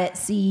died at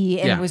sea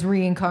and Yeah. was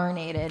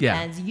reincarnated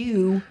Yeah. as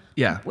you.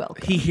 Yeah.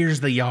 Welcome. He hears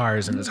the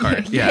yars in his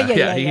heart.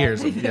 Yeah, He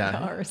hears them. The Yeah.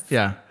 yars.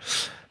 Yeah.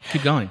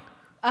 Keep going.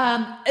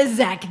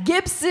 Zach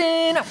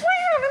Gibson.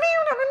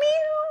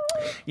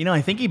 You know,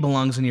 I think he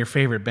belongs in your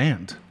favorite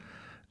band.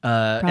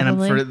 And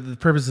Probably. for the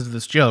purposes of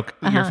this joke,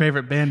 your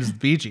favorite band is the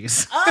Bee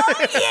Gees.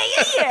 Oh,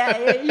 yeah.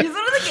 He's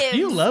one of the kids.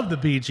 You love the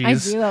Bee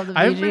Gees. do love the Bee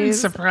I've been Gees.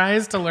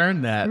 surprised to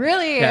learn that.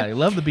 Really? Yeah, I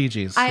love the Bee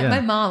Gees. Yeah.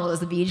 My mom loves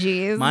the Bee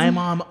Gees. My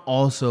mom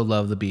also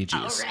loved the Bee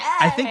Gees.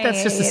 I think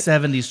that's just a Right.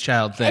 70s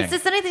child thing. It's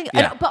just anything,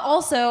 Yeah. but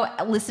also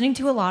listening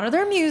to a lot lot of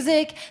their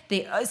music.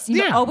 They seem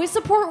to Yeah. always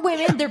support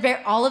women.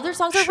 They're all of their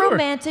songs are Sure.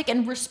 romantic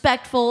and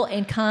respectful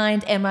and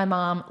kind. And my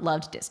mom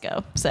loved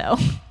disco, so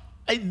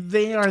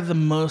They are the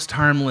most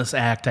harmless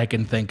act I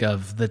can think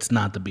of that's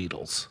not the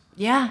Beatles.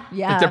 yeah.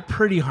 Like, they're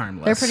pretty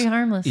harmless. They're pretty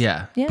harmless.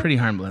 Yeah, Yeah. pretty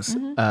harmless.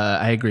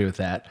 I agree with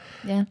that.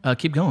 Yeah.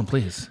 Keep going,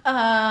 please.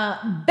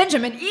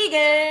 Benjamin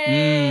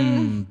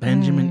Egan,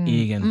 Benjamin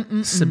Egan,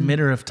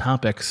 submitter of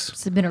topics,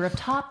 submitter of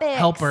topics,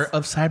 helper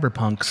of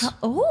cyberpunks.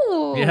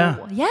 Oh, Yeah.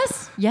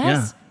 Yes.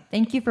 Yeah.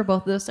 Thank you for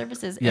both of those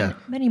services Yeah. and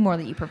many more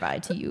that you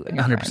provide to you and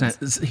your 100%.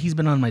 friends. He's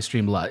been on my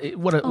stream a lot.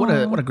 What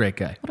a great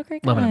guy. What a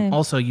great Loving guy. him.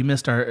 Also, you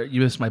missed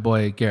my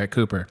boy Garrett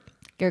Cooper.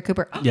 Garrett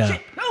Cooper. Oh, Yeah.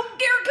 shit. Oh,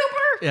 Garrett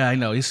Cooper. Yeah, I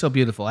know. He's so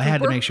beautiful. I had to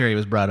Cooper? make sure he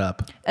was brought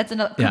up. That's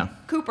another. Yeah.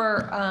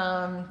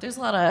 Cooper. There's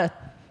a lot of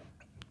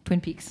Twin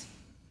Peaks.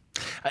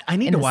 I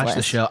need In to this watch the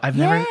list. show. I've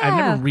never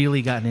Yeah.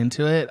 really gotten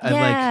into it.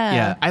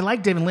 Yeah. I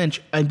like David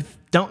Lynch. I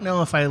don't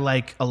know if I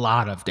like a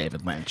lot of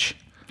David Lynch.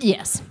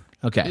 Yes.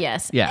 Okay.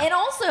 Yes. Yeah. And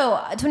also,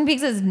 Twin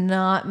Peaks is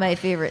not my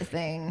favorite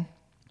thing.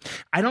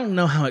 I don't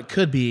know how it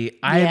could be.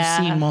 I've Yeah.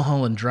 seen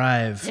Mulholland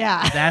Drive.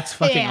 Yeah. That's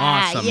fucking Yeah,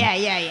 awesome. Yeah.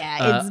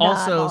 It's not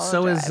Also,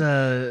 Mulholland so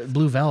Drive. is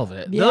Blue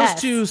Velvet.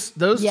 Yes.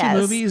 Those two Yes.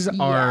 movies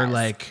are Yes.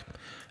 like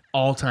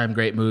all-time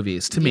great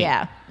movies to me.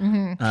 Yeah.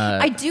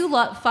 I do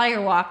love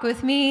Fire Walk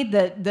with Me.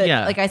 The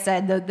Yeah. like I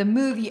said, the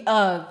movie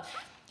of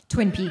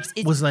Twin Peaks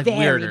is Was, like, very,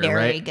 weirder, very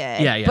right?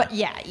 good. Yeah, yeah. But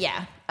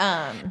yeah.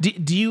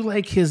 Do you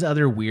like his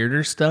other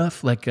weirder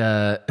stuff? Like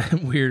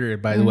weirder,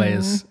 by the way,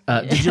 is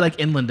did you like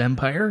Inland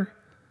Empire?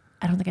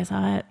 I don't think I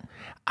saw it.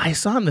 I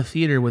saw it in the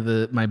theater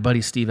with my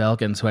buddy Steve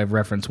Elkins, who I've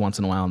referenced once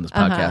in a while on this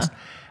podcast,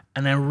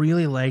 and I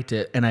really liked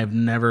it. And I've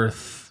never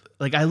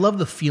I love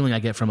the feeling I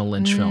get from a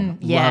Lynch film.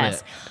 Yes. Love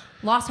it.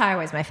 Lost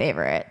Highway is my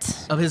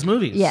favorite. Of his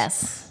movies.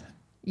 Yes.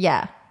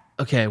 Yeah.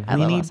 Okay, we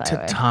love need Lost to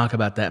Highway. talk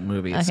about that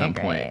movie at Okay, some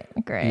great,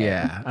 point. great.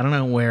 Yeah, I don't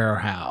know where or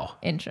how,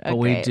 but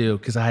we great. do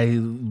because I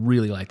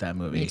really like that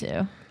movie. Me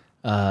too.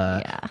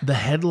 The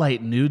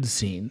headlight nude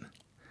scene.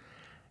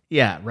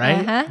 Yeah,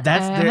 right.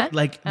 That's there.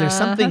 Like, there's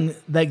something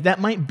like that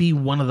might be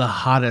one of the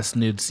hottest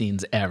nude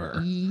scenes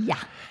ever, Yeah.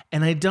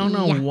 and I don't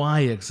know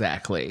why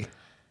exactly.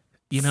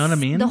 You know what I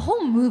mean? The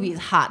whole movie is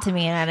hot to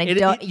me, and I It-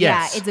 don't.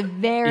 yes. Yeah, it's a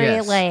very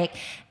Yes.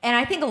 and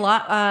I think a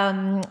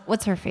lot.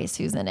 What's her face?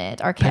 Who's in it?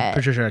 Arquette.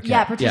 Patricia Arquette.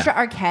 Yeah, Patricia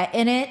Arquette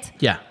in it,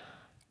 Yeah.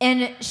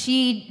 and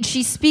she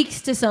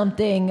speaks to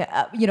something.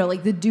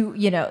 Like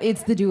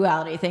it's the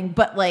duality thing,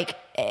 but like.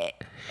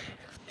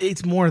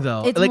 It's more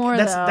though. It's like more,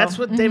 that's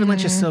though. what David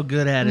Lynch is so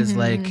good at is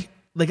like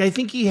I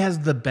think he has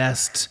the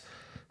best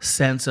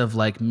sense of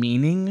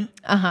meaning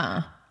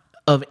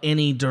of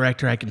any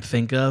director I can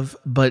think of,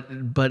 but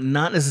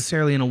not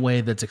necessarily in a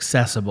way that's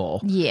accessible.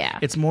 Yeah.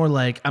 It's more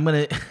like I'm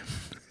gonna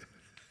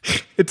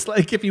it's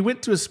like if you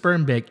went to a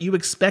sperm bank, you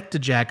expect to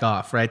jack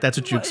off, right? That's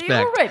what you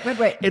expect.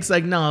 Right. It's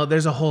like, no,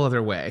 there's a whole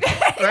other way.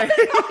 Right?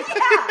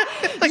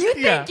 You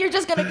think yeah. you're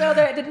just gonna go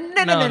there?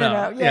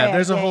 No. Yeah,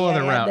 there's a whole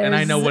other route, and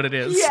I know what it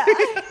is.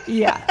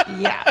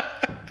 Yeah.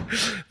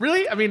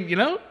 Really? I mean,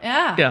 Yeah.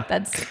 Yeah.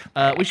 That's.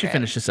 We should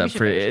finish this up. should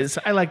finish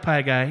I like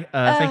Pie Guy.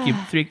 Thank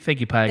you, thank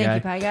you, Pie Guy.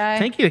 Thank you, Pie Guy.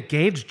 Thank you to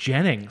Gage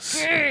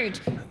Jennings.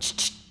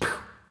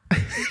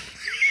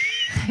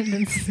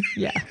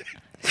 Yeah.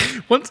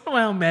 Once in a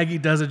while, Maggie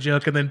does a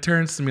joke and then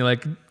turns to me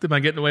like, "Am I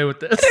getting away with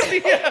this?"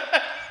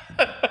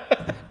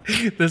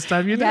 This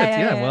time you did.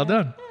 Yeah. Well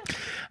done.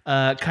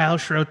 Kyle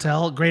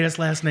Schroetel, greatest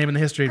last name in the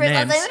history of Chris,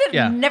 names.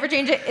 yeah. Never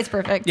change it. It's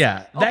perfect.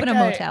 Yeah, that Open a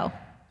guy- motel.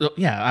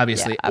 Yeah,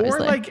 obviously. Yeah,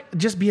 obviously. Or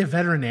just be a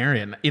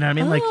veterinarian. You know what I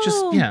mean? Like just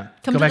Come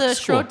go to back the to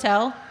school.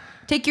 Schroetel.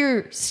 Take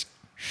your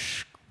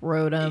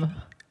scrotum.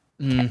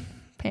 Yeah.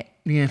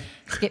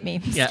 Skip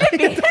me. Yeah.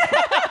 Skip me.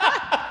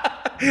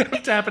 I'm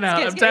tapping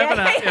out. I'm Skip. tapping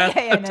out.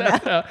 Yeah, I'm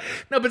tapping out.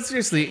 No, but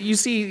seriously, you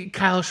see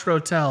Kyle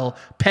Schroetel,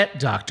 pet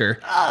doctor,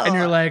 and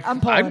you're like, I'm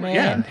pulling in.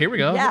 Yeah, here we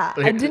go. Yeah,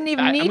 I didn't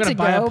even I'm need gonna to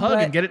buy go, a pug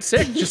but- and get it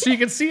sick just so you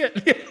can see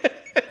it.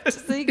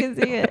 So you can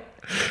see it.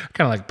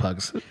 Kind of like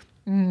pugs.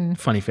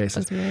 Funny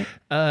faces. That's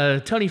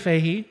right. Tony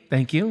Fahey,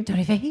 thank you.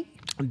 Tony Fahey.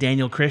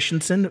 Daniel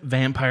Christensen,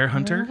 vampire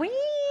hunter. Wow.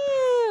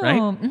 Right?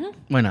 Mm-hmm.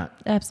 Why not?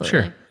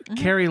 Absolutely. Sure.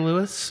 Carrie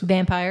Lewis.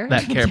 Vampire.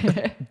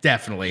 That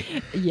definitely.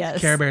 Yes.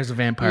 Care Bear's a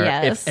vampire.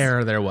 Yes. If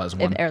ever there was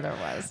one. If ever there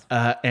was.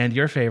 And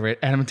your favorite,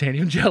 Adam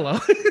Tanium Jello.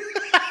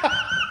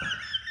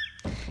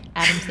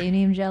 Adam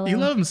Stadium Jello. You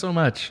love him so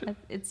much.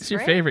 It's your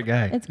great. favorite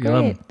guy. It's You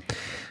love great. him.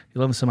 You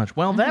love him so much.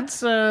 Well,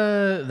 that's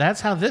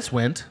how this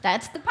went.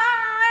 That's the part.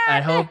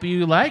 I hope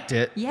you liked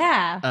it.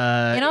 Yeah.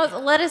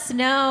 Let us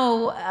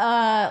know.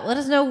 Let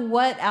us know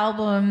what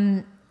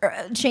album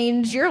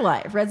changed your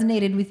life,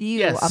 resonated with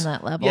you on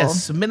that level.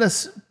 Yes, submit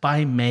us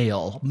by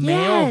mail.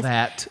 Mail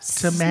that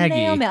to Maggie.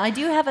 Snail mail. I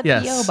do have a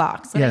P.O.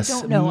 box that I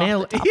don't know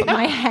off the top of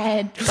my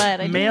head,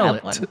 but I do mail have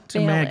it one. to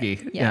Maggie.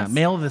 Yes. Yeah,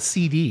 mail the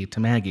CD to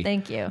Maggie.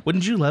 Thank you.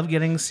 Wouldn't you love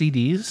getting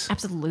CDs?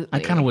 Absolutely.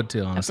 I kind of would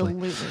too, honestly.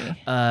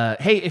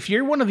 Absolutely. Hey, if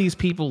you're one of these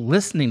people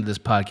listening to this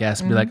podcast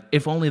and be like,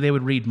 if only they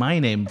would read my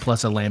name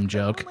plus a lame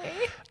joke,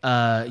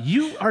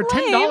 you are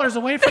 $10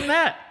 away from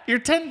that. You're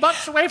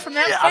 $10 away from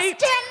that fate.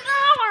 $10.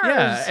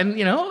 Yeah, and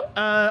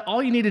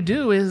all you need to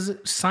do is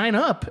sign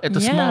up at the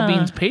Small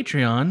Beans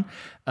Patreon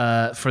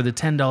for the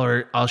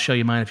 $10 I'll show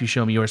you mine if you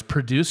show me yours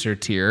producer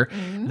tier.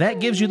 That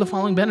gives you the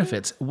following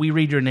benefits. We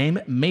read your name,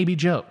 maybe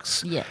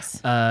jokes.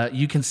 Yes.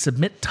 You can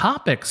submit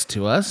topics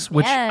to us,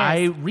 which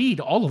I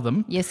read all of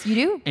them. Yes, you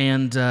do.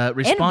 And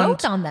respond. And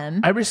vote on them.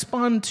 I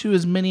respond to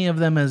as many of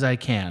them as I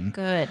can.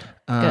 Good.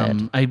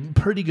 I'm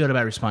pretty good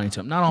about responding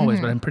to them. Not always,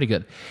 but I'm pretty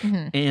good.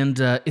 And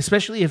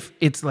especially if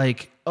it's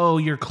like, oh,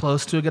 you're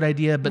close to a good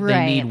idea, but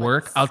they need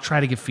work, I'll try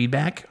to give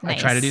feedback. Nice. I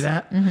try to do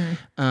that.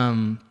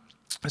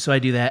 So I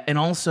do that. And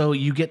also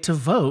you get to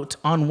vote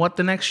on what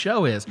the next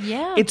show is.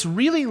 Yeah. It's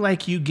really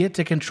like you get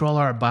to control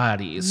our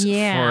bodies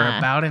for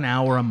about an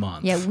hour a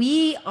month. Yeah,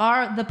 we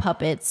are the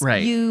puppets.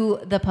 Right. You,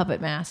 the puppet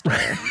master.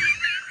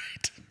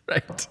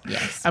 Right.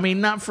 Yes. I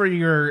mean, not for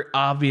your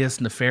obvious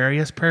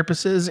nefarious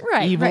purposes.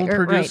 Right, Evil right,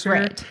 producer.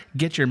 right.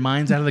 Get your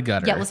minds out of the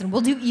gutter. Yeah, listen,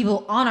 we'll do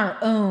evil on our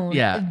own.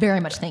 Yeah.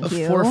 Very much thank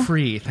you. For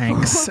free,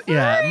 thanks. For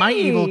Yeah, my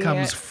evil free.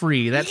 comes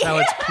free. That's how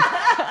it's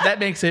that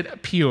makes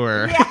it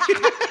pure.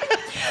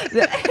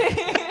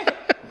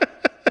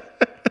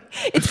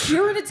 It's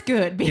pure and it's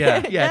good.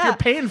 Yeah. If you're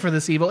paying for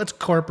this evil, it's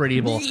corporate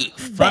evil.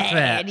 Fuck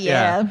Bad, that.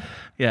 yeah.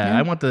 Yeah.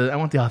 I want the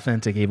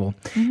authentic evil.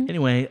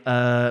 Anyway,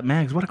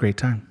 Mags, what a great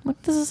time.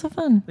 Look, this is so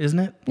fun. Isn't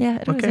it? Yeah,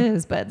 it always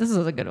is, but this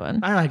is a good one.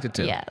 I liked it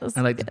too. Yeah, this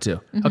I liked is it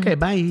too. Okay,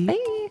 bye. Bye.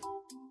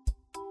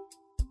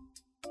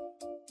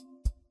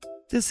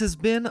 This has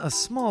been a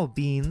Small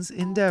Beans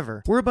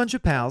endeavor. We're a bunch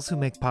of pals who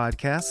make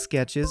podcasts,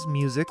 sketches,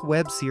 music,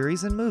 web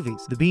series, and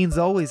movies. The Beans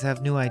always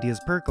have new ideas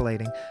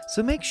percolating,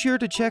 so make sure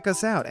to check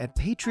us out at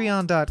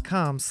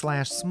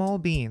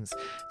patreon.com/smallbeans.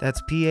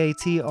 That's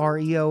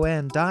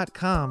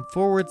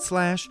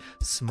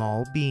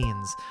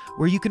patreon.com/smallbeans,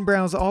 where you can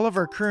browse all of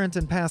our current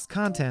and past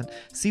content,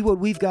 see what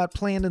we've got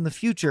planned in the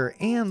future,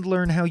 and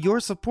learn how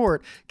your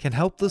support can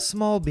help the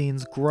Small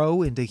Beans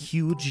grow into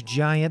huge,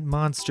 giant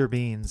monster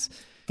beans.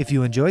 If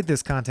you enjoyed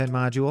this content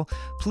module,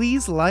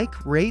 please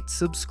like, rate,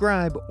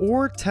 subscribe,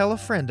 or tell a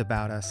friend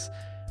about us.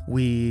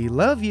 We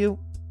love you!